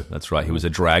Wong Fu. That's right. He was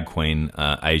a drag queen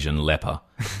Asian leper.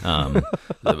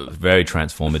 Very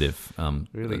transformative.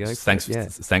 Really good.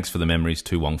 Thanks for the memories,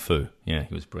 Tu Wong Fu. Yeah,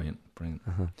 he was brilliant.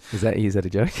 Uh-huh. Is that a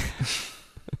joke?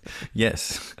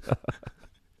 Yes.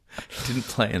 He didn't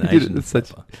play an Asian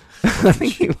leper.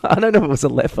 I don't know if it was a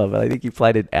leper, but I think he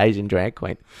played an Asian drag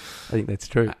queen. I think that's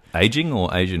true. Aging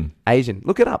or Asian? Asian.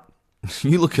 Look it up.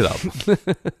 You look it up.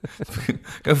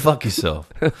 Go fuck yourself.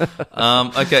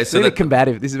 Okay, so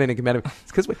combative. This has been a combative.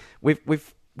 It's because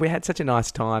we had such a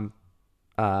nice time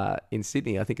in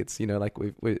Sydney. I think it's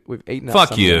we've eaten up.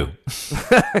 Fuck you.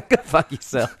 Go fuck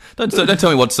yourself. Don't tell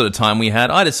me what sort of time we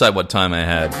had. I decide what time I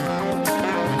had.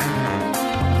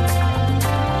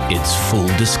 It's full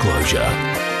disclosure.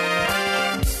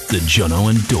 The Jono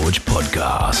and Dorje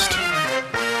podcast.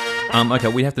 Okay,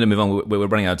 we have to move on. We're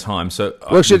running out of time. So,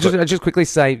 just quickly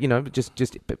say,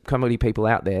 just comedy people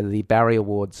out there, the Barry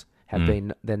Awards have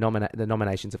been the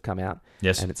nominations have come out.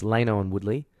 Yes, and it's Leno and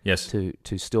Woodley. Yes, to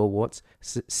Stalwarts.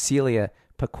 Celia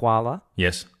Pakwala.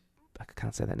 Yes, I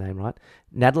can't say that name right.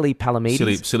 Natalie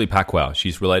Palamides. Silly Pakwa.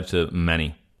 She's related to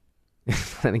Manny. I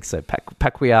don't think so.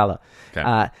 Pakwiala.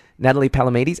 Okay. Natalie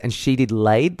Palamides, and she did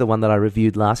Laid, the one that I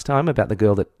reviewed last time about the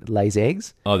girl that lays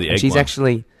eggs. Oh, the egg she's one.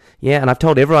 Actually, and I've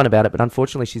told everyone about it, but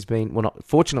unfortunately not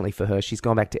fortunately for her, she's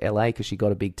gone back to LA because she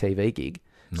got a big TV gig.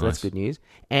 So that's good news.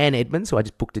 Anne Edmonds, who I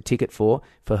just booked a ticket for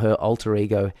her alter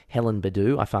ego, Helen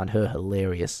Badu. I find her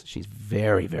hilarious. She's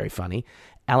very, very funny.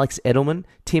 Alex Edelman,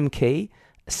 Tim Key,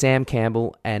 Sam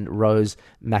Campbell, and Rose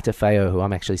Matafeo, who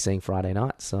I'm actually seeing Friday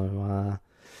night. So,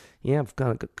 I've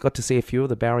got to see a few of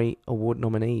the Barry Award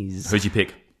nominees. Who'd you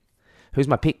pick? Who's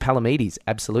my pick? Palamides,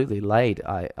 absolutely. Laid.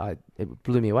 It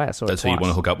blew me away. I saw That's it twice. who you'd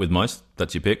want to hook up with most?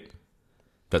 That's your pick?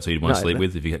 That's who you'd want to sleep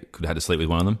with if you could have had to sleep with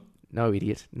one of them? No,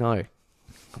 idiot. No.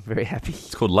 I'm very happy.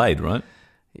 It's called Laid, right?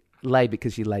 Laid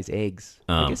because she lays eggs.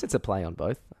 I guess it's a play on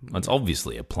both. It's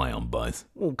obviously a play on both.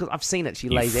 Well, because I've seen it. She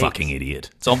You lays eggs. fucking idiot.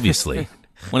 It's obviously.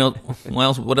 What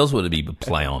else would it be but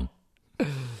play on?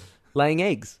 Laying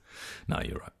eggs. No,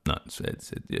 you're right. No, it's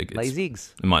Lays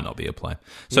eggs. It might not be a play.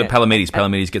 So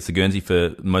Palamides gets the Guernsey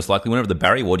for most likely winner of the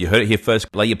Barry Award. You heard it here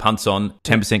first. Lay your punts on.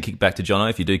 10% kickback to Jono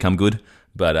if you do come good.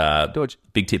 But Dorje,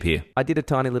 big tip here. I did a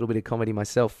tiny little bit of comedy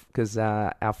myself because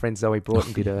our friend Zoe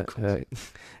Broughton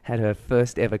had her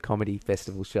first ever comedy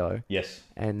festival show. Yes.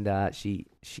 And she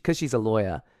because she's a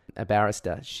lawyer, a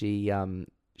barrister, she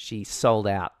sold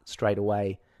out straight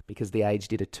away because The Age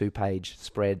did a 2-page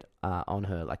spread on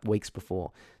her like weeks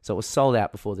before. So it was sold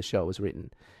out before the show was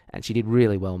written. And she did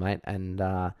really well, mate. And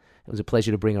it was a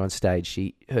pleasure to bring her on stage.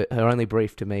 Her only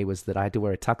brief to me was that I had to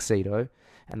wear a tuxedo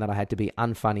and that I had to be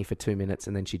unfunny for 2 minutes,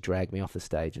 and then she dragged me off the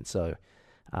stage. And so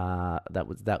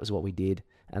that was what we did.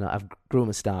 And I grew a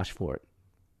moustache for it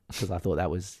because I thought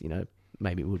that was,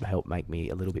 maybe it would help make me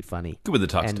a little bit funny. Good with the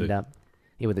tux And too.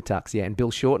 yeah, with the tux, yeah. And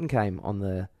Bill Shorten came on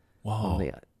the Wow.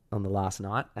 on the last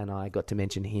night, and I got to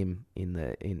mention him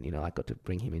I got to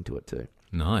bring him into it too.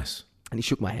 Nice. And he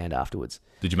shook my hand afterwards.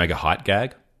 Did you make a height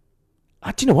gag?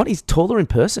 Do you know what? He's taller in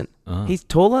person. Oh. He's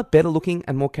taller, better looking,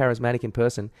 and more charismatic in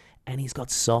person, and he's got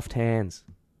soft hands.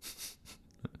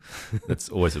 That's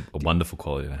always a wonderful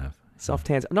quality to have. Soft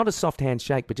hands. Not a soft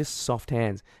handshake, but just soft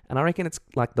hands. And I reckon it's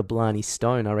like the Blarney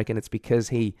Stone. I reckon it's because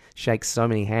he shakes so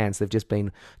many hands, they've just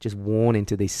been worn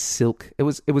into this silk. It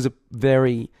was a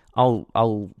very...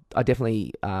 I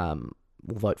definitely will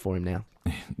vote for him now.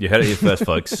 You heard it here first,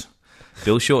 folks.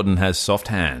 Bill Shorten has soft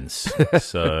hands.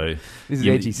 So This is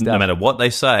edgy stuff. No matter what they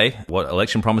say, what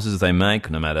election promises they make,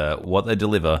 no matter what they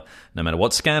deliver, no matter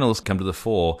what scandals come to the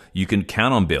fore, you can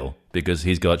count on Bill because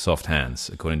he's got soft hands.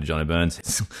 According to Jono Burns,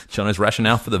 Jono's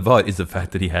rationale for the vote is the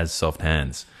fact that he has soft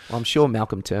hands. Well, I'm sure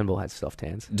Malcolm Turnbull has soft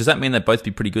hands. Does that mean they'd both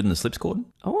be pretty good in the slips cordon?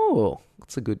 Oh,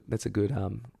 that's a good.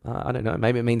 I don't know.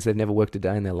 Maybe it means they've never worked a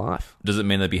day in their life. Does it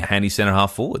mean they'd be handy centre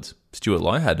half forwards? Stuart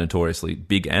Lowe had notoriously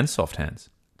big and soft hands.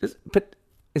 But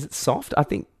is it soft? I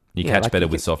think You catch better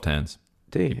with soft hands.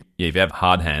 Do you? Yeah, if you have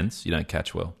hard hands, you don't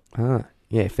catch well.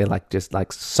 Yeah, if they're just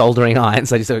like soldering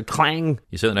irons, they just sort of clang.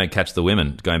 You certainly don't catch the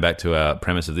women, going back to our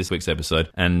premise of this week's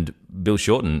episode. And Bill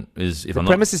Shorten is... The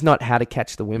premise is not how to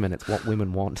catch the women, it's what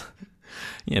women want.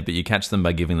 Yeah, but you catch them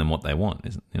by giving them what they want,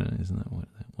 isn't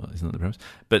that the premise?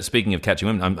 But speaking of catching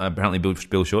women, apparently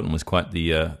Bill Shorten was quite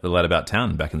the lad about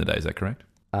town back in the day, is that correct?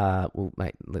 Well,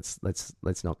 mate, let's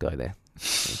not go there.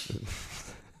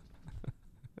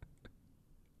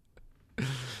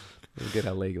 We'll get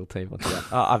our legal team onto that.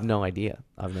 I've no idea.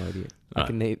 I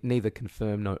can neither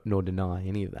confirm nor deny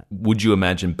any of that. Would you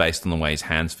imagine, based on the way his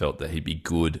hands felt, that he'd be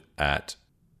good at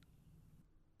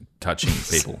touching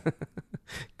people?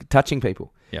 Touching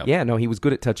people? Yep. Yeah, no, he was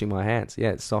good at touching my hands.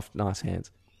 Yeah, soft, nice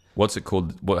hands. What's it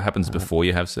called? What happens before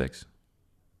you have sex?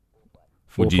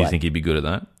 Would you think he'd be good at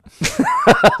that?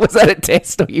 Was that a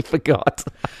test or you forgot?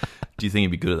 Do you think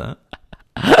he'd be good at that?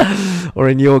 Or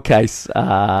in your case,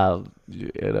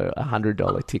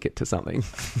 $100 ticket to something.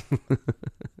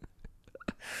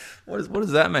 What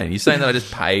does that mean? You're saying that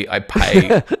I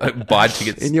buy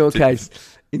tickets? In your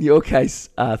case,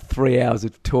 3 hours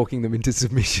of talking them into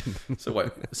submission. So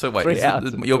wait. 3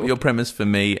 hours. Your premise for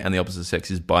me and the opposite sex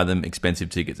is buy them expensive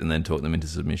tickets and then talk them into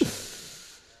submission.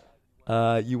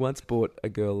 You once bought a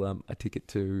girl a ticket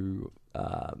to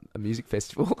a music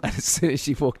festival, and as soon as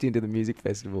she walked into the music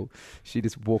festival, she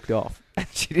just walked off, and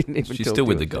she didn't even. She's talk still to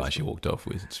with the festival. guy she walked off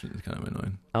with. It's kind of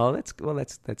annoying. Oh, that's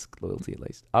loyalty at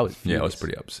least. I was furious. Yeah, I was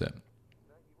pretty upset.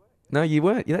 No, you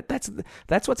weren't. That's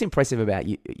what's impressive about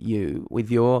you with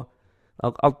your.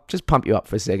 I'll just pump you up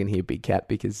for a second here, Big Cat,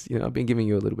 because I've been giving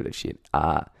you a little bit of shit.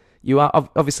 You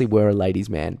obviously were a ladies'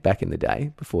 man back in the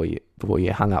day before you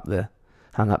hung up the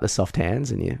soft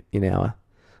hands, and you now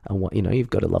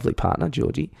you've got a lovely partner,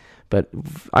 Georgie. But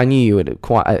I knew you at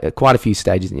quite a few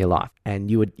stages in your life, and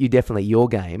you definitely, your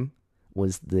game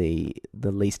was the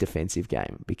least offensive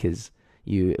game, because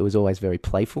it was always very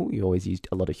playful. You always used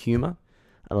a lot of humor,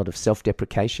 a lot of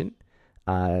self-deprecation.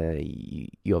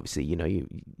 You obviously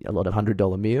a lot of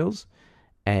 $100 meals,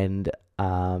 and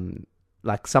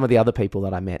like some of the other people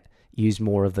that I met used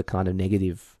more of the kind of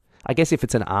negative. I guess if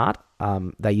it's an art,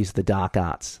 they use the dark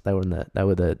arts. They were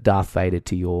the Darth Vader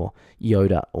to your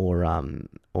Yoda, or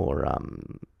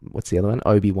what's the other one?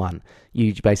 Obi-Wan.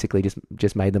 You basically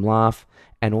just made them laugh,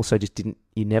 and also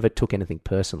you never took anything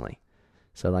personally.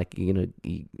 So like the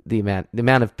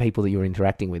amount of people that you were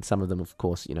interacting with, some of them of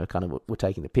course kind of were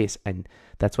taking the piss, and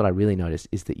that's what I really noticed,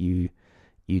 is that you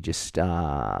just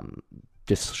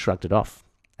shrugged it off,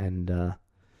 and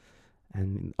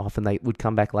often they would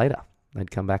come back later. They'd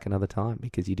come back another time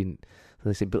because you didn't.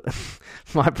 They said,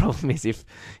 my problem is if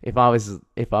I was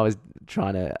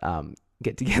trying to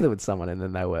get together with someone and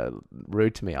then they were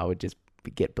rude to me, I would just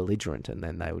get belligerent, and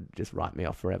then they would just write me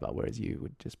off forever. Whereas you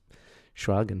would just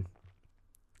shrug and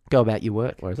go about your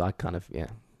work. Whereas I kind of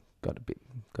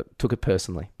took it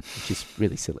personally, which is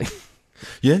really silly.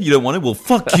 Yeah, you don't want it? Well,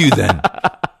 fuck you then.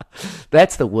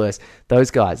 That's the worst.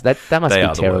 Those guys, that must They be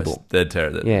are terrible. The worst. They're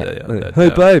terrible.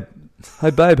 Yeah.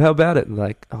 Hey babe, how about it? And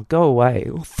like, oh, go away.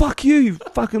 Oh, fuck you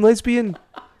fucking lesbian.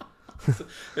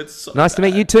 It's so Nice to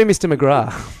meet you too, Mr.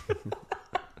 McGrath.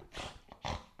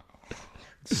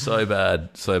 So bad.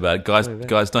 Guys, don't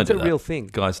It's do a that. real thing.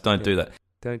 Guys, don't do that.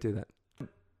 Don't do that.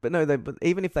 But no, but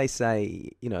even if they say,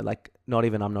 like, not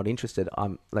even I'm not interested,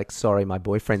 I'm like, sorry, my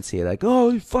boyfriend's here. Like, oh,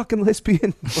 you fucking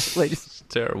lesbian. It's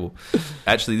terrible.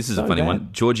 Actually, this is a funny one.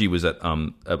 Georgie was at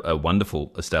a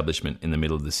wonderful establishment in the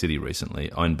middle of the city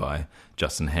recently, owned by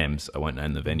Justin Hems. I won't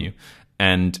name the venue.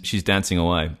 And she's dancing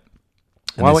away. And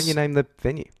why won't you name the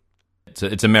venue?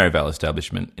 It's a Maryvale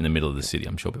establishment in the middle of the city.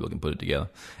 I'm sure people can put it together.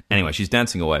 Anyway, she's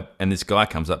dancing away, and this guy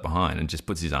comes up behind and just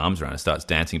puts his arms around her and starts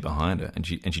dancing behind her. And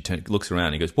she looks around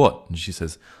and he goes, "What?" And she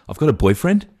says, "I've got a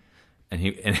boyfriend." And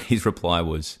his reply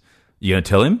was, "You going to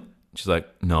tell him?" She's like,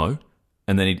 "No."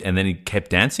 And then he kept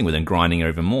dancing with her and grinding her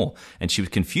even more. And she was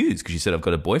confused because she said, "I've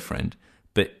got a boyfriend."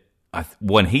 But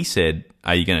when he said,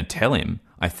 "Are you going to tell him?"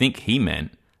 I think he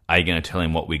meant, "Are you going to tell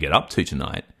him what we get up to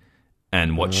tonight?"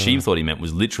 And what she thought he meant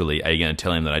was literally, "Are you going to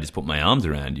tell him that I just put my arms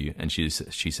around you?" And she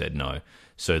said no.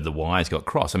 So the wires got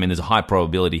crossed. I mean, there's a high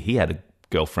probability he had a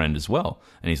girlfriend as well.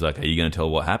 And he's like, "Are you going to tell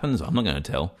what happens?" "I'm not going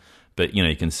to tell." But,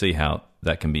 you can see how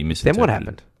that can be misinterpreted. Then what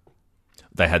happened?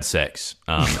 They had sex.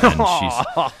 And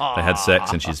they had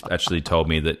sex, and she's actually told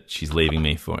me that she's leaving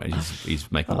me for it.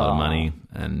 He's making a lot of money,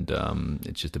 and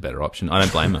it's just a better option. I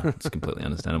don't blame her. It's completely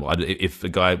understandable. If a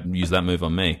guy used that move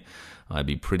on me, I'd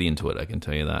be pretty into it, I can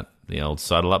tell you that. The old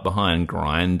sidle up behind,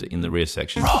 grind in the rear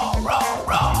section. Roll. I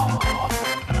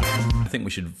think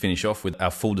we should finish off with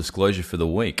our full disclosure for the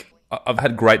week. I've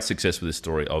had great success with this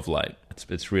story of late.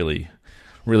 It's really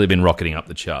been rocketing up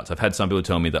the charts. I've had some people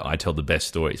tell me that I tell the best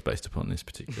stories based upon this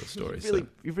particular story.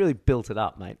 You've really built it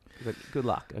up, mate. But good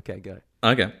luck. Okay, go.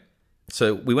 Okay.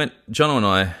 So we went, Jono and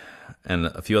I and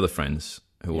a few other friends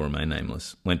who will remain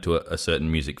nameless, went to a certain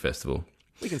music festival.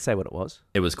 We can say what it was.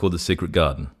 It was called The Secret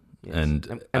Garden. Yes.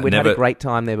 And we'd had a great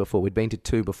time there before. We'd been to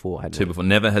two before, hadn't we? Two before.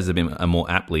 Never has there been a more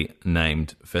aptly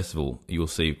named festival, you will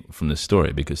see from this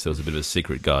story, because there was a bit of a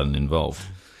secret garden involved.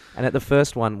 And at the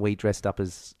first one, we dressed up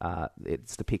as,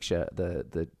 it's the picture,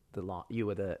 you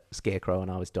were the Scarecrow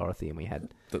and I was Dorothy, and we had...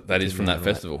 That is from that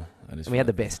festival. And we had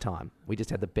the best time. We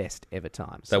just had the best ever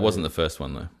time. That wasn't the first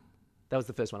one, though. That was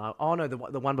the first one. Oh, no,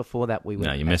 the one before that we were...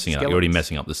 No, you're messing up. You're already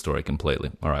messing up the story completely.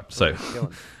 All right, so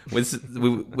this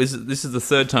is the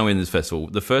third time we're in this festival.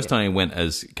 The first time we went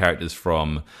as characters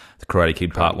from The Karate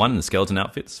Kid Part 1, the skeleton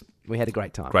outfits. We had a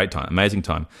great time. Great time. Amazing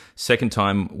time. Second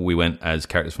time, we went as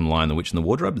characters from Lion, the Witch, and the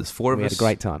Wardrobe. There's four of us. We had a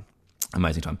great time.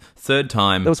 Amazing time. Third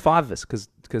time... There was five of us,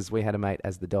 because we had a mate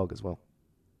as the dog as well.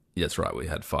 Yeah, that's right. We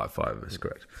had five of us,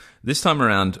 correct. This time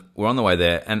around, we're on the way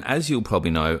there, and as you'll probably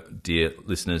know, dear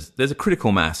listeners, there's a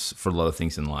critical mass for a lot of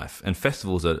things in life, and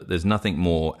festivals there's nothing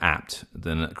more apt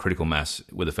than a critical mass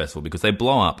with a festival, because they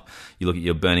blow up. You look at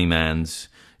your Burning Mans,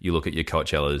 you look at your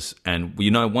Coachellas, and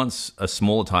once a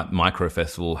smaller type micro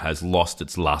festival has lost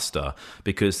its luster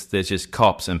because there's just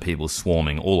cops and people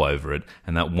swarming all over it,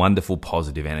 and that wonderful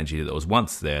positive energy that was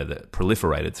once there that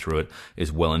proliferated through it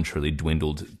is well and truly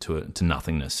dwindled to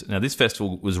nothingness. Now, this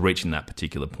festival was reaching that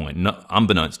particular point,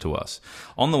 unbeknownst to us.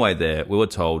 On the way there, we were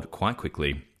told quite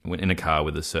quickly, went in a car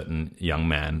with a certain young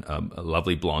man, a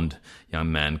lovely blonde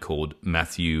young man called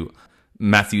Matthew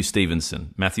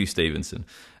Stevenson.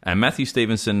 And Matthew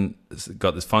Stevenson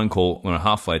got this phone call when we were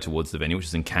halfway towards the venue, which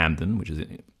is in Camden,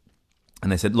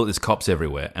 and they said, "Look, there's cops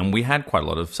everywhere." And we had quite a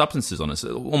lot of substances on us.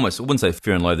 Almost, I wouldn't say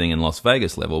Fear and Loathing in Las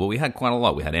Vegas level, but we had quite a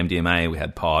lot. We had MDMA, we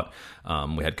had pot,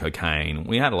 we had cocaine.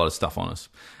 We had a lot of stuff on us.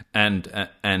 And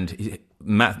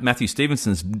Matthew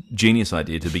Stevenson's genius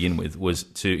idea to begin with was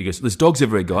he goes, "There's dogs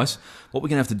everywhere, guys. What we're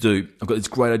going to have to do, I've got this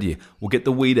great idea. We'll get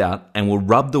the weed out and we'll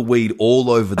rub the weed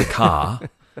all over the car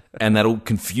and that'll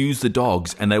confuse the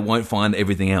dogs and they won't find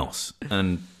everything else."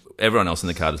 And everyone else in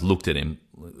the car just looked at him.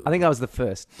 I think I was the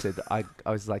first I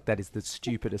was like, that is the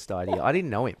stupidest idea. I didn't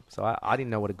know him, so I didn't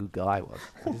know what a good guy was.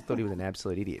 I just thought he was an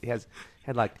absolute idiot. He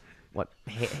had like,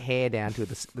 hair down to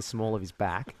the small of his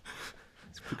back.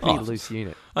 It's a pretty loose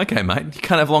unit. Okay, mate, you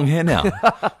can't have long hair now.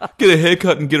 Get a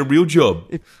haircut and get a real job.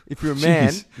 If you're a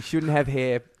man, you shouldn't have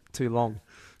hair too long.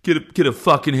 Get a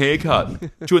fucking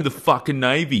haircut. Join the fucking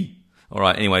Navy. All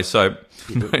right, anyway, so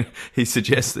he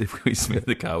suggests that we smear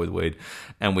the car with weed,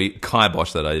 and we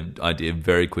kibosh that idea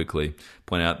very quickly,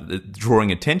 point out that drawing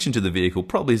attention to the vehicle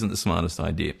probably isn't the smartest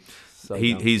idea. So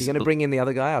he's going to bring in the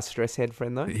other guy, our stress head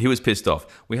friend, though? He was pissed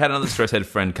off. We had another stress head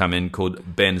friend come in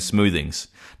called Ben Smoothings.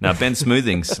 Now, Ben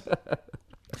Smoothings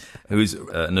who's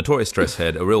a notorious stress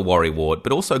head, a real worry wart,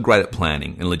 but also great at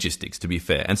planning and logistics, to be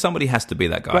fair. And somebody has to be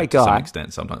that guy Great to guy. some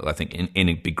extent, sometimes, I think, in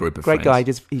a big group of Great friends.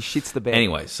 guy, he shits the bed.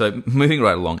 Anyway, so moving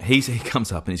right along, he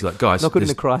comes up and he's like, guys... Not good in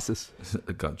there's- a crisis.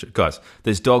 Guys,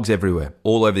 there's dogs everywhere,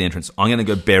 all over the entrance. I'm going to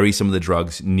go bury some of the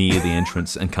drugs near the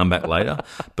entrance and come back later.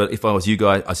 But if I was you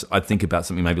guys, I'd think about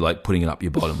something maybe like putting it up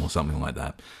your bottom or something like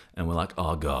that. And we're like,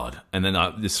 oh, God. And then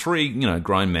there's three,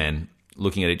 grown men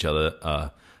looking at each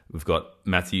other. We've got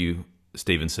Matthew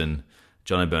Stevenson,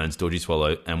 Jono Burns, Dorje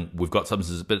Swallow, and we've got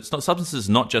substances, but it's not substances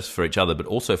not just for each other, but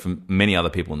also for many other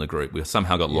people in the group. We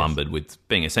somehow got lumbered with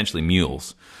being essentially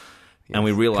mules. Yes. And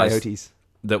we realised Coyotes.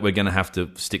 that we're going to have to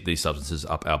stick these substances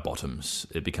up our bottoms.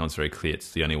 It becomes very clear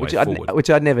it's the only way forward. Which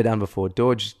I'd never done before.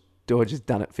 Dorje has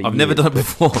done it for years. I've never done it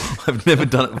before. I've never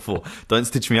done it before. Don't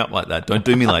stitch me up like that. Don't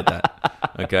do me like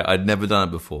that. Okay, I'd never done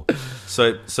it before.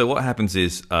 So what happens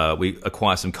is we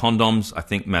acquire some condoms. I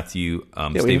think Matthew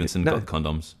Stevenson got the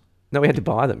condoms. No, we had to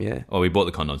buy them, yeah. Oh, we bought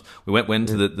the condoms. We went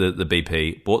to the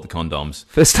BP, bought the condoms.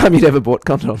 First time you'd ever bought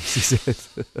condoms, he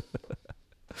said.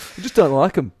 I just don't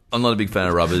like them. I'm not a big fan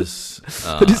of rubbers.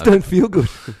 They just don't feel good.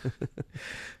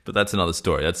 But that's another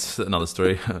story. In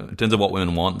terms of what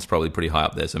women want, it's probably pretty high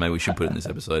up there. So maybe we should put it in this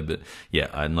episode. But yeah,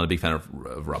 I'm not a big fan of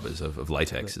rubbers, of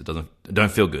latex. It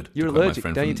don't feel good. You're allergic.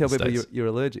 Don't you tell people you're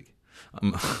allergic?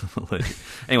 I'm allergic.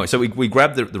 Anyway, so we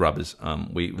grab the rubbers.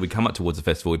 We come up towards the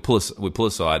festival. We pull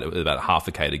aside with about half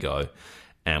a K to go.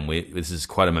 And this is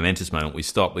quite a momentous moment. We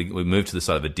stop. We move to the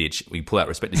side of a ditch. We pull out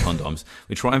respective condoms.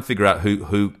 We try and figure out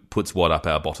who puts what up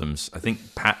our bottoms. I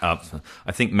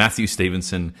think Matthew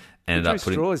Stevenson ended up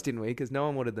putting straws, didn't we? Because no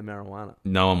one wanted the marijuana.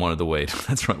 No one wanted the weed.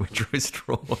 That's right. We drew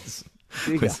straws.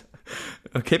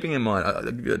 Keeping in mind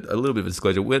a little bit of a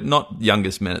disclosure, we're not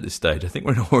youngest men at this stage. I think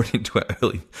we're already into our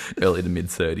early to mid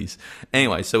 30s.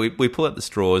 Anyway, so we pull out the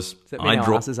straws. Does that mean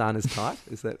our asses aren't as tight?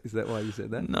 Is that why you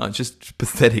said that? No, it's just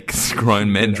pathetic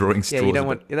grown men drawing straws. Yeah, you don't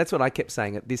want. Yeah, that's what I kept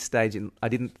saying at this stage.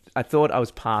 I thought I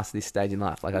was past this stage in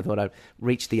life. Like I thought I'd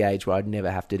reached the age where I'd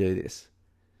never have to do this.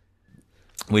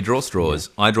 We draw straws.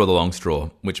 Yeah. I draw the long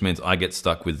straw, which means I get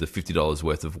stuck with the $50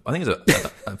 worth of. I think it's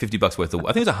 $50 worth of.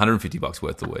 I think it's $150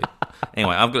 worth of weed.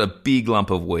 Anyway, I've got a big lump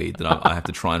of weed that I have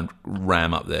to try and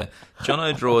ram up there.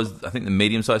 Jono draws, I think, the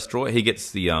medium-sized straw. He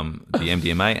gets the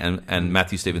MDMA, and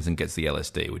Matthew Stevenson gets the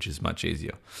LSD, which is much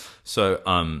easier. So,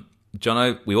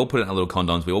 Jono, we all put it in our little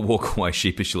condoms. We all walk away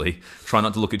sheepishly, try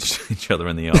not to look at each other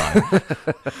in the eye,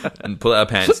 and pull our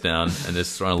pants down and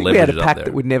just try and leverage it up there. We had a pact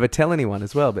that would never tell anyone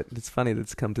as well, but it's funny that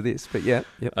it's come to this. But yeah.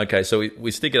 Yep. Okay, so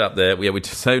we stick it up there. We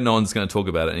say no one's going to talk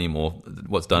about it anymore.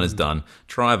 What's done is done.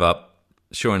 Drive up.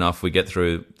 Sure enough, we get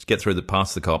through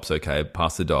past the cops, okay,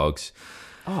 past the dogs.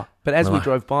 Oh, but as we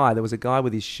drove by, there was a guy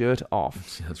with his shirt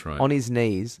off, that's right, on his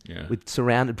knees,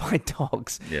 surrounded by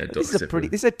dogs. Yeah, this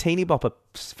is a teeny bopper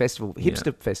festival,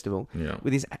 hipster festival,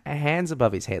 with his hands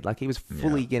above his head, like he was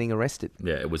fully getting arrested.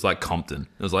 Yeah, it was like Compton.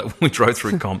 It was like we drove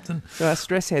through Compton. So our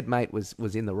stress head mate was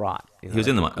in the right. He was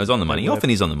on the money. He often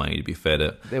is on the money. To be fair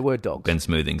to there were dogs. Ben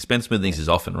Smoothings. Ben Smoothings is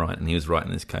often right, and he was right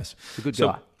in this case. He's a good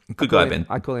guy. Good guy, Ben.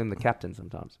 I call him the captain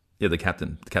sometimes. Yeah, the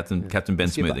captain Ben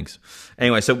Smoothings.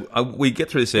 Anyway, so we get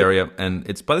through this area, and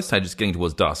it's by this stage it's getting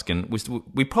towards dusk, and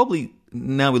we probably,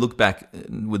 now we look back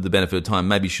with the benefit of time,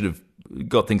 maybe should have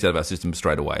got things out of our system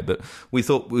straight away. But we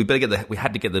thought we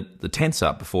had to get the tents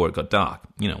up before it got dark.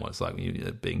 You know what it's like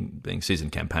being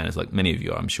seasoned campaigners, like many of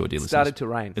you are, I'm sure, dear listeners.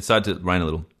 It started to rain a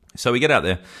little. So we get out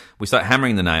there, we start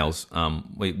hammering the nails.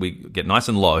 We get nice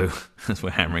and low as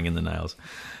we're hammering in the nails,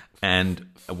 and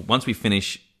once we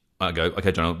finish, I go,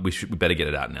 okay, John, we better get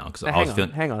it out now because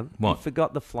hang on. What? You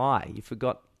forgot the fly. You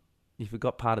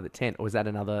forgot part of the tent, or is that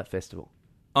another festival?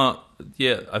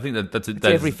 Yeah, I think that's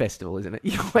every festival, isn't it?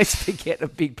 You always forget a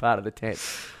big part of the tent.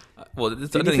 Well, I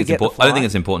don't think it's important. I don't think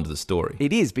it's important to the story.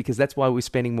 It is, because that's why we're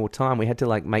spending more time. We had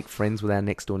to make friends with our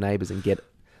next door neighbours and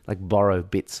borrow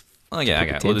bits. Oh yeah,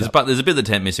 okay. Well, there's a bit of the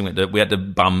tent missing. We had to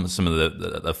bum some of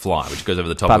the fly, which goes over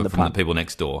the top of from the people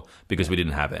next door, because we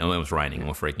didn't have it, and it was raining and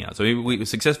we're freaking out. So we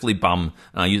successfully bum,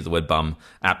 and I use the word bum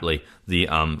aptly, the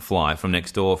fly from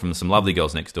next door, from some lovely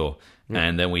girls next door.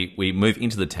 And then we move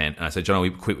into the tent, and I said, John, we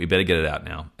better get it out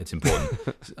now. It's important.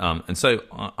 And so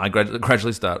I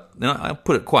gradually start. I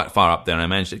put it quite far up there, and I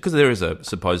managed it, because there is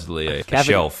supposedly a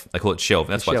shelf. They call it shelf.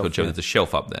 That's why it's called shelf. There's a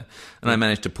shelf up there, and I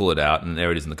managed to pull it out, and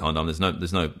there it is in the condom.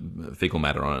 There's no fecal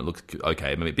matter on it. It looks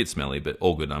okay, maybe a bit smelly, but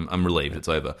all good. I'm relieved it's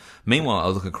over. Meanwhile, I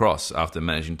look across after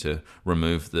managing to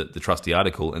remove the trusty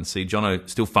article and see Jono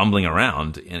still fumbling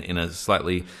around in a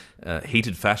slightly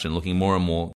heated fashion, looking more and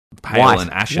more pale and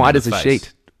ashen. White in as the a face.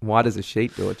 sheet. White as a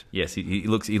sheet, George. Yes, he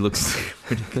looks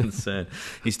pretty concerned.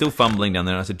 He's still fumbling down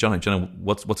there. And I said, Jono,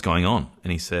 what's going on?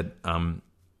 And he said,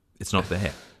 it's not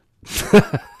there.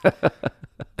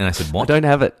 And I said, what? I don't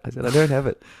have it. I said, I don't have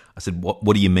it. I said,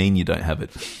 what do you mean you don't have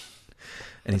it?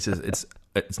 And he says,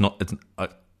 it's not there.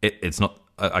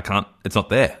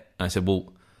 And I said,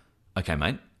 well, okay,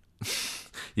 mate.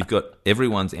 You've got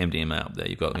everyone's MDMA up there.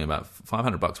 You've got about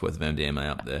 $500 worth of MDMA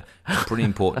up there. It's pretty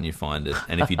important you find it.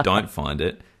 And if you don't find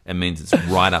it, it means it's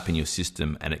right up in your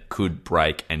system and it could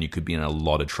break and you could be in a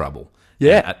lot of trouble.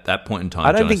 Yeah. And at that point in time,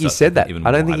 I don't think you said that. I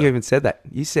don't think you wider. even said that.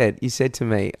 You said to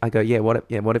me, I go,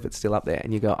 what if it's still up there?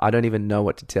 And you go, I don't even know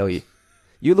what to tell you.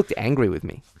 You looked angry with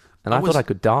me. And I thought I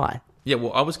could die. Yeah,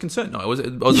 well, I was concerned. No, I was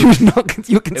You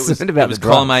were concerned about it was the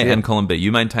column drugs, A yeah. and column B.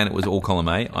 You maintain it was all column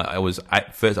A. I was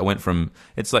at first. I went from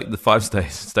it's like the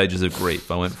 5 stages of grief.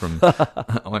 I went from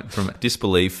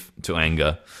disbelief to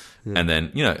anger, and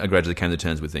then I gradually came to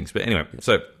terms with things. But anyway,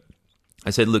 so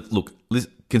I said, look,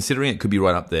 considering it could be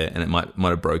right up there and it might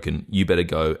have broken, you better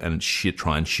go and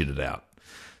try and shit it out.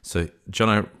 So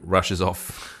Jono rushes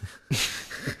off.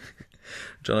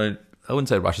 Jono. I wouldn't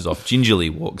say rushes off. Gingerly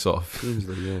walks off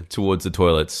towards the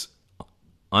toilets.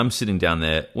 I'm sitting down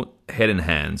there, head in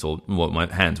hands, my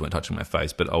hands weren't touching my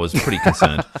face, but I was pretty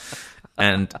concerned.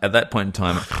 And at that point in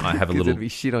time, I have a little... There'd be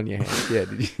shit on your hands. Yeah,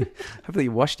 did you? Hopefully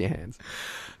you washed your hands.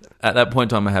 At that point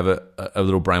in time, I have a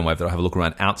little brainwave that I have a look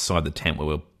around outside the tent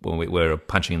where we're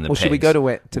punching in the pegs. Should we go to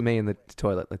me in the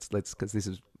toilet? Let's because this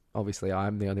is... Obviously,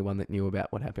 I'm the only one that knew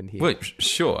about what happened here. Well,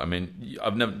 sure. I mean,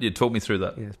 you talked me through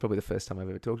that. Yeah, it's probably the first time I've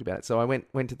ever talked about it. So I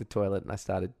went to the toilet and I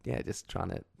started, just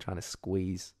trying to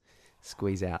squeeze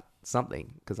out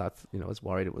something because I was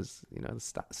worried it was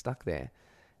stuck there,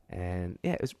 and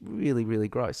it was really really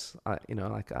gross. I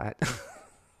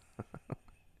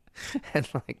had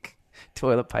like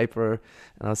toilet paper, and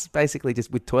I was basically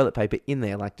just with toilet paper in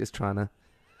there, like just trying to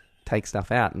take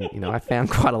stuff out, and I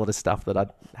found quite a lot of stuff that I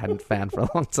hadn't found for a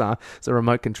long time. There's a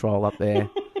remote control up there.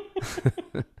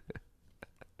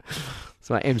 It's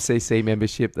my MCC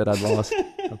membership that I'd lost,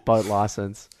 a boat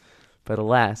license, but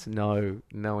alas, no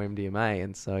MDMA.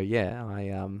 And so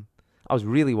I was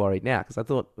really worried now because I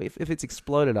thought if it's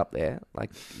exploded up there,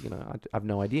 like I have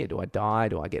no idea. Do I die?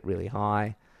 Do I get really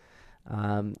high?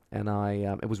 And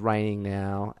it was raining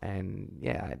now, and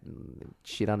I had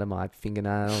shit under my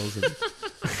fingernails. And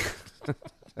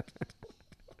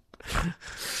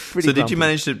So did you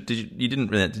manage to? Did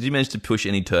you manage to push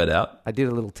any turd out? I did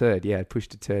a little turd. Yeah, I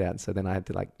pushed a turd out. So then I had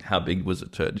to How big was a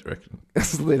turd? Do you reckon? It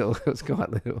was little. It was quite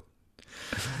little.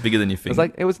 Bigger than your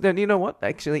finger. It was. You know what?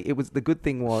 Actually, it was. The good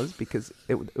thing was because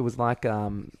it was like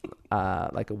a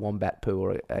wombat poo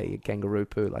or a kangaroo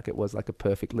poo. Like it was like a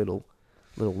perfect little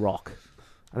rock.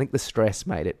 I think the stress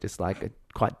made it just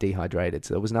quite dehydrated.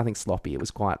 So there was nothing sloppy. It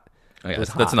was quite. Okay,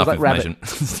 that's enough information.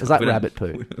 It was like rabbit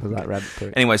poo.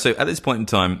 Anyway, so at this point in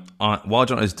time, while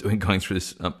John is going through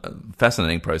this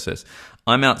fascinating process,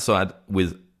 I'm outside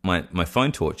with my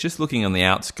phone torch, just looking on the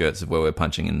outskirts of where we're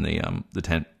punching in the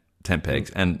tent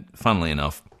pegs. And funnily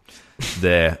enough,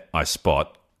 there I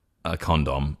spot a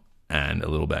condom and a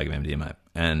little bag of MDMA.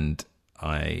 And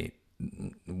I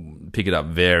pick it up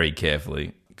very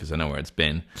carefully because I know where it's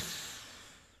been.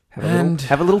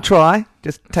 Have a little try.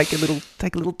 Just take a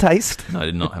little taste. No, I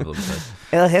did not have a little taste.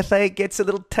 El Jefe gets a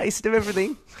little taste of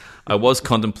everything. I was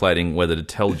contemplating whether to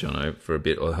tell Jono for a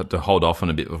bit or to hold off on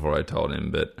a bit before I told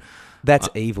him, but that's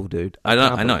evil, dude. I know.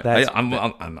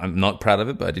 I'm not proud of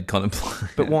it, but I did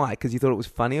contemplate. But why? Because you thought it was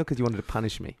funny, or because you wanted to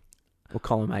punish me, or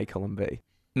column A, column B?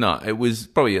 No, it was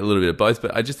probably a little bit of both.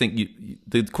 But I just think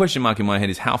the question mark in my head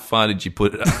is how far did you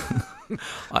put it up?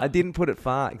 I didn't put it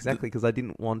far, exactly, because I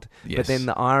didn't want... Yes. But then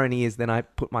the irony is then I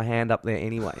put my hand up there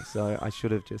anyway, so I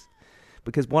should have just...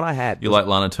 Because what I had... You're like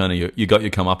Lana Turner, you got your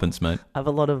comeuppance, mate. I have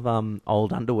a lot of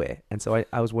old underwear, and so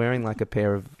I was wearing like a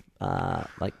pair of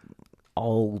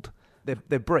old...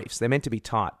 They're briefs. They're meant to be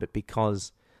tight, but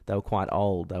because they were quite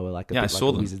old, they were like a bit I saw like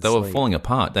a them. wizard's They were sleeve. falling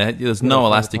apart. There's no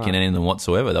elastic in any of them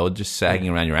whatsoever. We were just sagging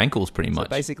around your ankles pretty much. So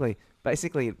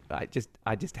basically, I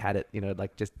just had it,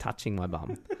 like just touching my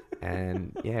bum,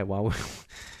 and while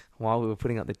we were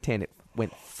putting up the tent, it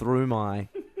went through my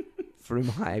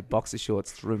boxer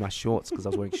shorts, through my shorts because I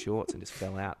was wearing shorts, and just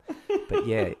fell out. But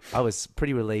I was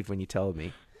pretty relieved when you told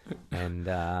me, and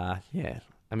I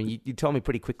mean, you told me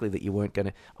pretty quickly that you weren't going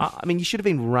to... I mean, you should have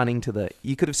been running to the...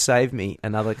 You could have saved me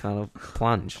another kind of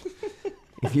plunge.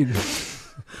 If you...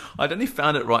 I'd only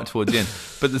found it right towards the end.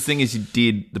 But the thing is,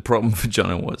 the problem for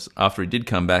Jono was, after he did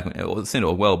come back, it seemed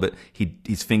all well, but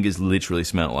his fingers literally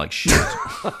smelled like shit.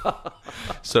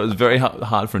 So it was very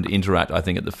hard for him to interact, I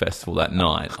think, at the festival that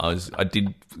night. I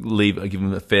did give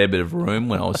him a fair bit of room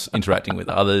when I was interacting with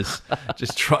others,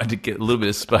 just tried to get a little bit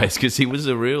of space, because he was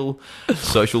a real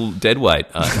social deadweight.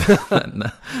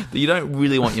 You don't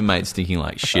really want your mate stinking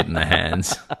like shit in the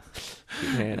hands.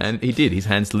 And he did. His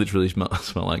hands literally smell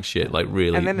like shit, like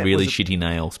really shitty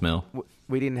nail smell.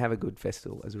 We didn't have a good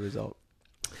festival as a result.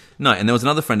 No, and there was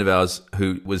another friend of ours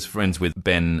who was friends with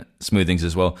Ben Smoothings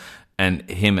as well, and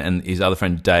him and his other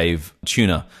friend Dave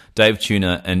Tuna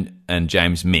and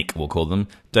James Mick, we'll call them.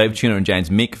 Dave Tuna and James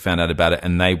Mick found out about it,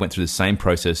 and they went through the same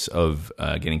process of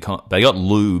they got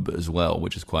lube as well,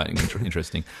 which is quite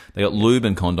interesting. They got lube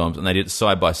and condoms, and they did it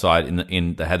side by side.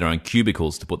 They had their own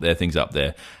cubicles to put their things up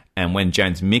there. And when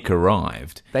James Mick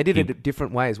arrived, they did it a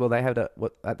different way as well. They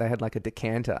had like a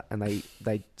decanter, and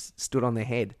they stood on their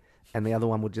head, and the other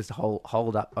one would just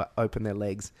hold up, open their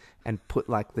legs, and put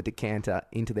like the decanter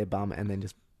into their bum, and then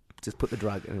just put the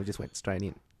drug, and it just went straight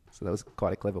in. So that was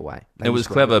quite a clever way. It was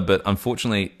clever, but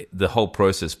unfortunately, the whole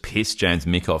process pissed James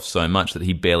Mick off so much that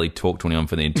he barely talked to anyone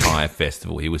for the entire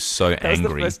festival. He was so angry. That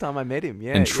was the first time I met him,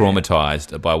 and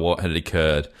traumatized by what had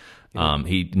occurred. I don't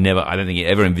think he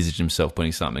ever envisaged himself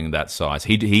putting something that size.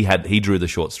 He drew the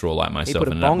short straw like myself.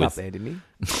 He put a bong up there, didn't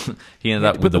he? He ended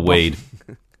up with the weed.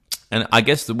 And I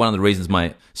guess one of the reasons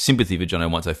my sympathy for Jono,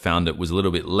 once I found it, was a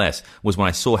little bit less, was when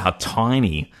I saw how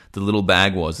tiny the little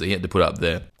bag was that he had to put up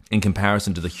there in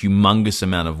comparison to the humongous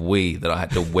amount of weed that I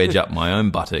had to wedge up my own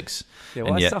buttocks. Yeah,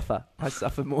 well, I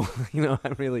suffer more, and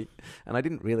I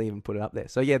didn't really even put it up there.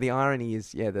 So yeah, the irony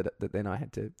is, that then I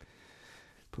had to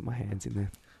put my hands in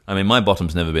there. I mean, my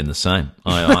bottom's never been the same.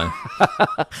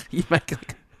 You make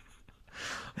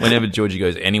whenever Georgie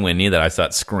goes anywhere near that, I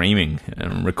start screaming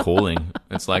and recalling.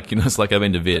 It's like I've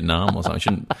been to Vietnam or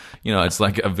something. It's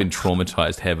like I've been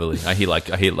traumatized heavily. I hear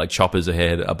like choppers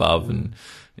ahead, above, and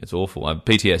it's awful. I have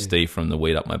PTSD from the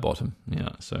weed up my bottom. Yeah,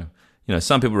 so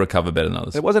some people recover better than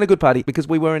others. It wasn't a good party because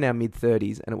we were in our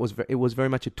mid-30s, and it was very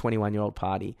much a 21-year-old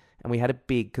party, and we had a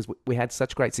big, because we had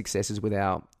such great successes with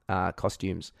our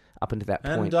costumes up until that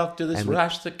point. And doctor, this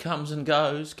rash that comes and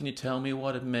goes, can you tell me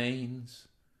what it means?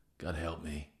 God help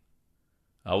me.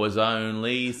 I was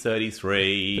only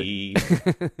 33.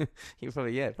 You're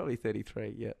probably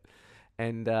 33, yeah.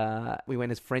 And we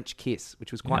went as French Kiss,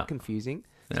 which was quite confusing.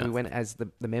 So we went as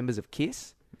the members of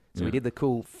Kiss. So we did the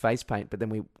cool face paint, but then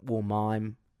we wore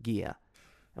mime gear.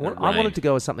 And I wanted to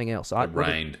go as something else. It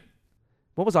rained.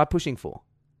 What was I pushing for?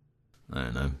 I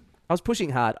don't know. I was pushing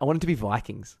hard. I wanted to be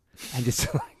Vikings. And just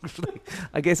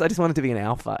I guess I just wanted to be an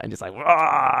alpha and just like,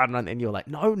 "Rah!" And you're like,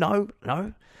 no,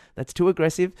 that's too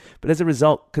aggressive. But as a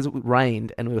result, because it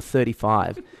rained and we were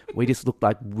 35, we just looked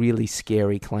like really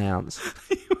scary clowns.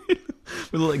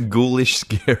 We looked like ghoulish,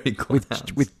 scary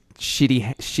clowns. With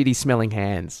shitty smelling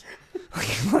hands.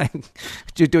 Like,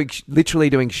 literally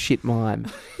doing shit mime.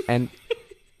 And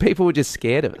people were just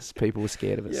scared of us. People were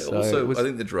scared of us. Yeah, so also, I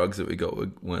think the drugs that we got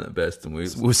weren't at best, and we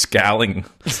were scowling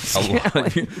a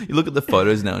lot. You look at the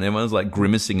photos now, and everyone's like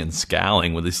grimacing and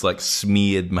scowling with this like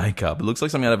smeared makeup. It looks like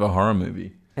something out of a horror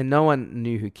movie. And no one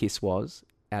knew who Kiss was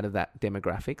out of that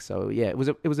demographic. So yeah, it was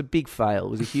a big fail.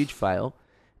 It was a huge fail.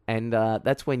 And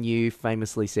that's when you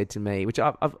famously said to me, which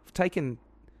I've taken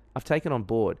on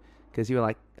board, because you were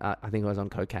like, I think I was on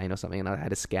cocaine or something, and I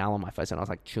had a scowl on my face, and I was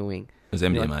like chewing. It was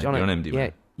MDMA. Like, You're on MDMA. Yeah,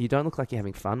 you don't look like you're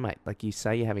having fun, mate. Like, you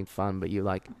say you're having fun, but you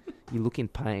look in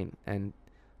pain. And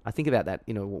I think about that,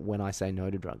 when I say no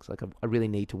to drugs. Like, I really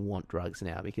need to want drugs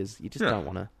now, because you just don't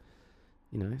want to,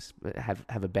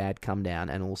 have a bad come down,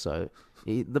 and also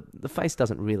the face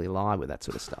doesn't really lie with that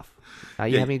sort of stuff. Are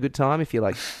you having a good time if you're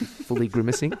like fully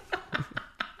grimacing?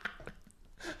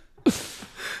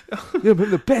 You're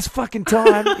having the best fucking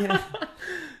time.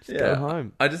 Just go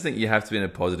home. I just think you have to be in a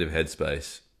positive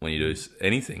headspace when you do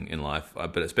anything in life,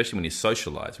 but especially when you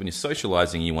socialise. When you're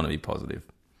socialising, you want to be positive.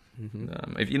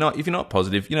 Mm-hmm. If you're not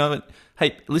positive,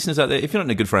 hey, listeners out there, if you're not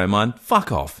in a good frame of mind,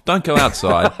 fuck off. Don't go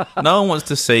outside. No one wants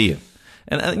to see you.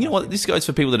 And you know what? This goes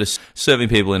for people that are serving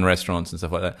people in restaurants and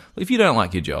stuff like that. If you don't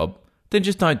like your job, then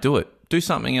just don't do it. Do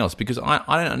something else, because I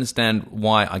don't understand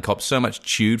why I cop so much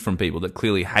chewed from people that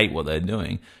clearly hate what they're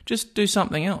doing. Just do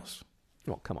something else.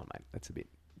 Oh, come on, mate.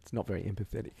 It's not very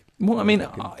empathetic. Well, I mean,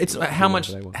 it's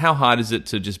how hard is it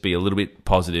to just be a little bit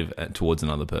positive towards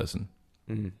another person?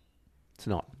 Mm. It's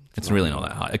not. It's really not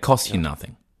that hard. It costs you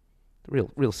nothing. Real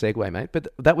segue, mate. But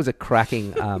that was a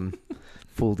cracking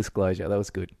full disclosure. That was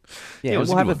good. Yeah, it was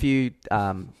we'll a have good a few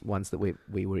ones that we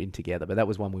were in together, but that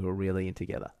was one we were really in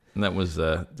together. And that was,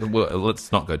 well,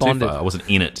 let's not go too Bonded. far. I wasn't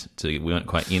in it. We weren't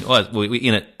quite in. Well, we were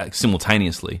in it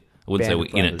simultaneously. I wouldn't say Band we're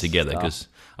of in it brothers together style. because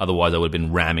otherwise I would have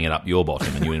been ramming it up your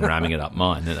bottom and you been ramming it up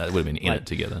mine. That would have been in it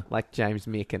together. Like James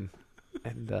Mick and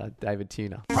David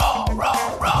Tuna.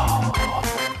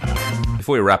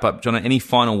 Before we wrap up, Jono, any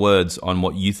final words on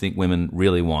what you think women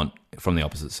really want from the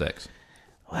opposite sex?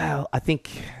 Well, I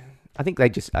think they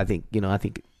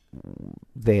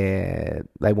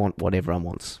want what everyone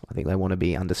wants. I think they want to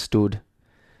be understood.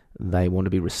 They want to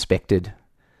be respected.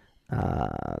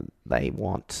 They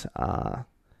want to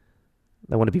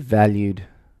be valued.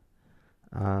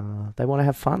 They want to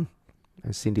have fun,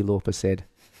 as Cyndi Lauper said.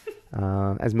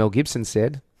 As Mel Gibson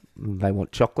said, they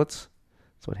want chocolates.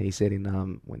 That's what he said in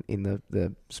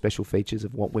the special features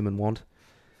of what women want.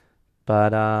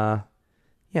 But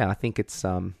yeah, I think it's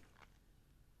I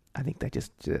think they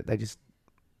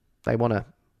want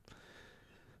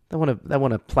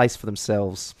a place for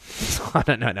themselves. I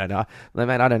don't know. No,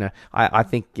 man, I don't know. I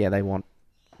think they want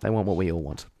what we all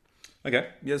want. Okay,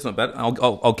 yeah, it's not bad.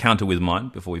 I'll counter with mine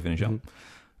before we finish up.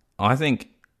 I think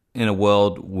in a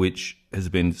world which has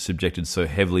been subjected so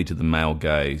heavily to the male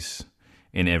gaze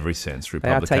in every sense through They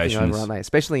are taking publications, over, aren't they?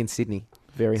 Especially in Sydney.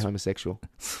 Very homosexual.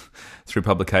 through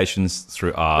publications,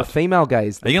 through The art. female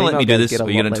gaze. Are you going to let me do this, or are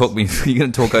you going to talk me? Are you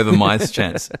going to talk over my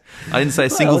chance? I didn't say a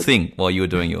single thing while you were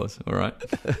doing yours. All right,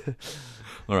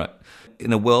 all right.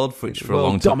 In a world for a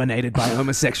long time, dominated by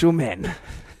homosexual men.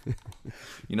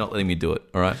 you're not letting me do it.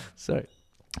 All right. Sorry.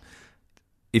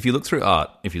 If you look through art,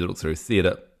 if you look through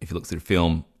theatre, if you look through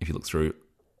film, if you look through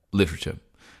literature,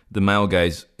 the male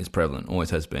gaze is prevalent, always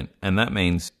has been. And that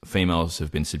means females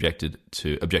have been subjected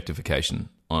to objectification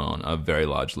on a very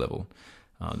large level.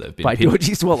 They've been By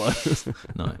Georgie Swallow.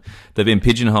 No. They've been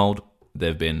pigeonholed.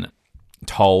 They've been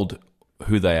told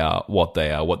who they are, what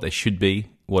they should be,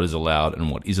 what is allowed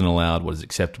and what isn't allowed, what is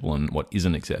acceptable and what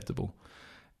isn't acceptable.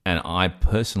 And I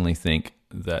personally think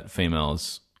that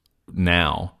females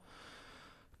now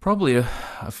probably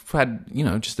have had,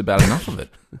 just about enough of it.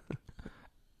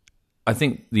 I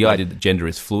think the idea that gender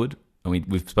is fluid, and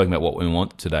we've spoken about what we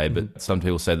want today, but some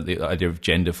people say that the idea of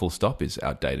gender full stop is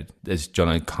outdated. As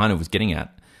Jono kind of was getting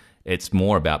at, it's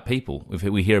more about people.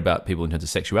 We hear about people in terms of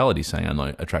sexuality saying, I'm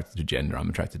not attracted to gender, I'm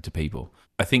attracted to people.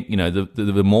 I think,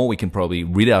 the more we can probably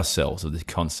rid ourselves of this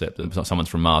concept that someone's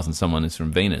from Mars and someone is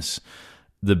from Venus,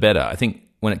 the better. I think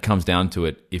when it comes down to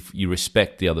it, if you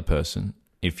respect the other person,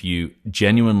 if you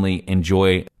genuinely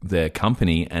enjoy their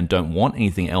company and don't want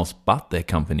anything else but their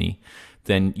company,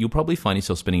 then you'll probably find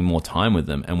yourself spending more time with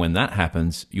them. And when that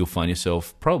happens, you'll find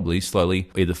yourself probably slowly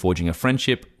either forging a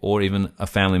friendship or even a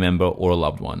family member or a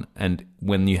loved one. And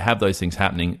when you have those things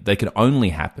happening, they can only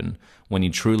happen when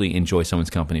you truly enjoy someone's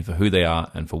company for who they are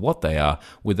and for what they are,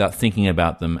 without thinking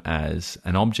about them as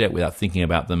an object, without thinking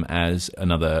about them as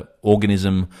another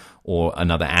organism or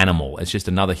another animal. It's just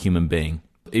another human being.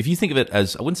 If you think of it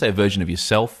as, I wouldn't say a version of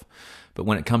yourself, but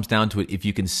when it comes down to it, if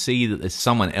you can see that there's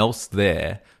someone else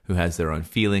there who has their own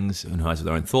feelings and who has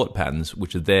their own thought patterns,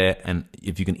 which are there, and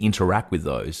if you can interact with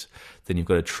those, then you've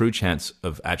got a true chance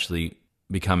of actually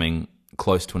becoming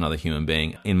close to another human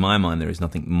being. In my mind, there is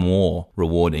nothing more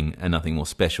rewarding and nothing more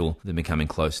special than becoming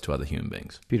close to other human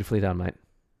beings. Beautifully done, mate.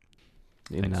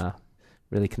 And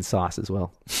really concise as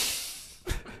well.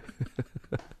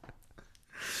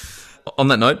 On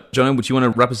that note, Jono, would you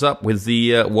want to wrap us up with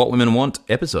the What Women Want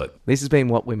episode? This has been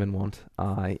What Women Want.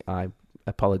 I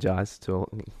apologise to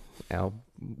our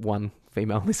one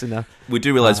female listener. We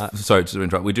do realise, sorry to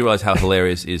interrupt, we do realise how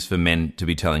hilarious it is for men to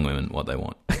be telling women what they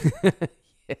want.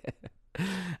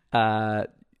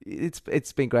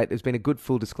 It's been great. It's been a good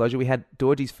full disclosure. We had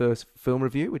Dorje's first film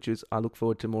review, which is, I look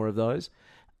forward to more of those.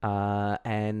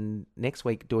 And next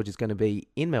week, Dorje is going to be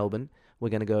in Melbourne. We're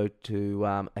going to go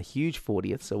to a huge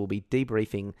 40th, so we'll be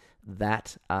debriefing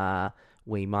that.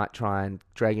 We might try and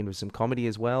drag into some comedy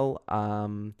as well.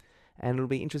 And it'll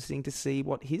be interesting to see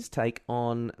what his take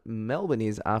on Melbourne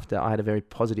is after I had a very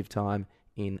positive time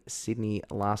in Sydney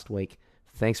last week.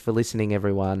 Thanks for listening,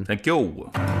 everyone. Thank you.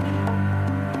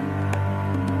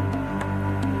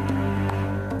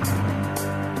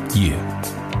 Yeah.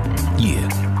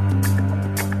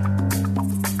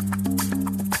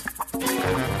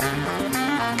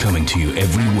 Coming to you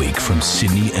every week from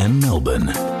Sydney and Melbourne.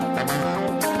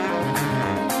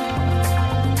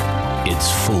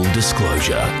 It's Full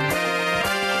Disclosure,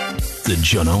 the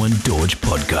Jono and Dorje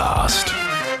podcast.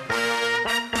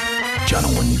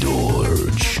 Jono and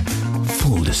Dorje,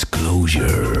 full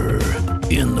disclosure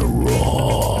in the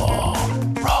raw.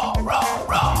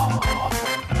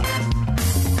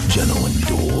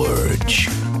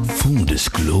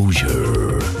 Dorje.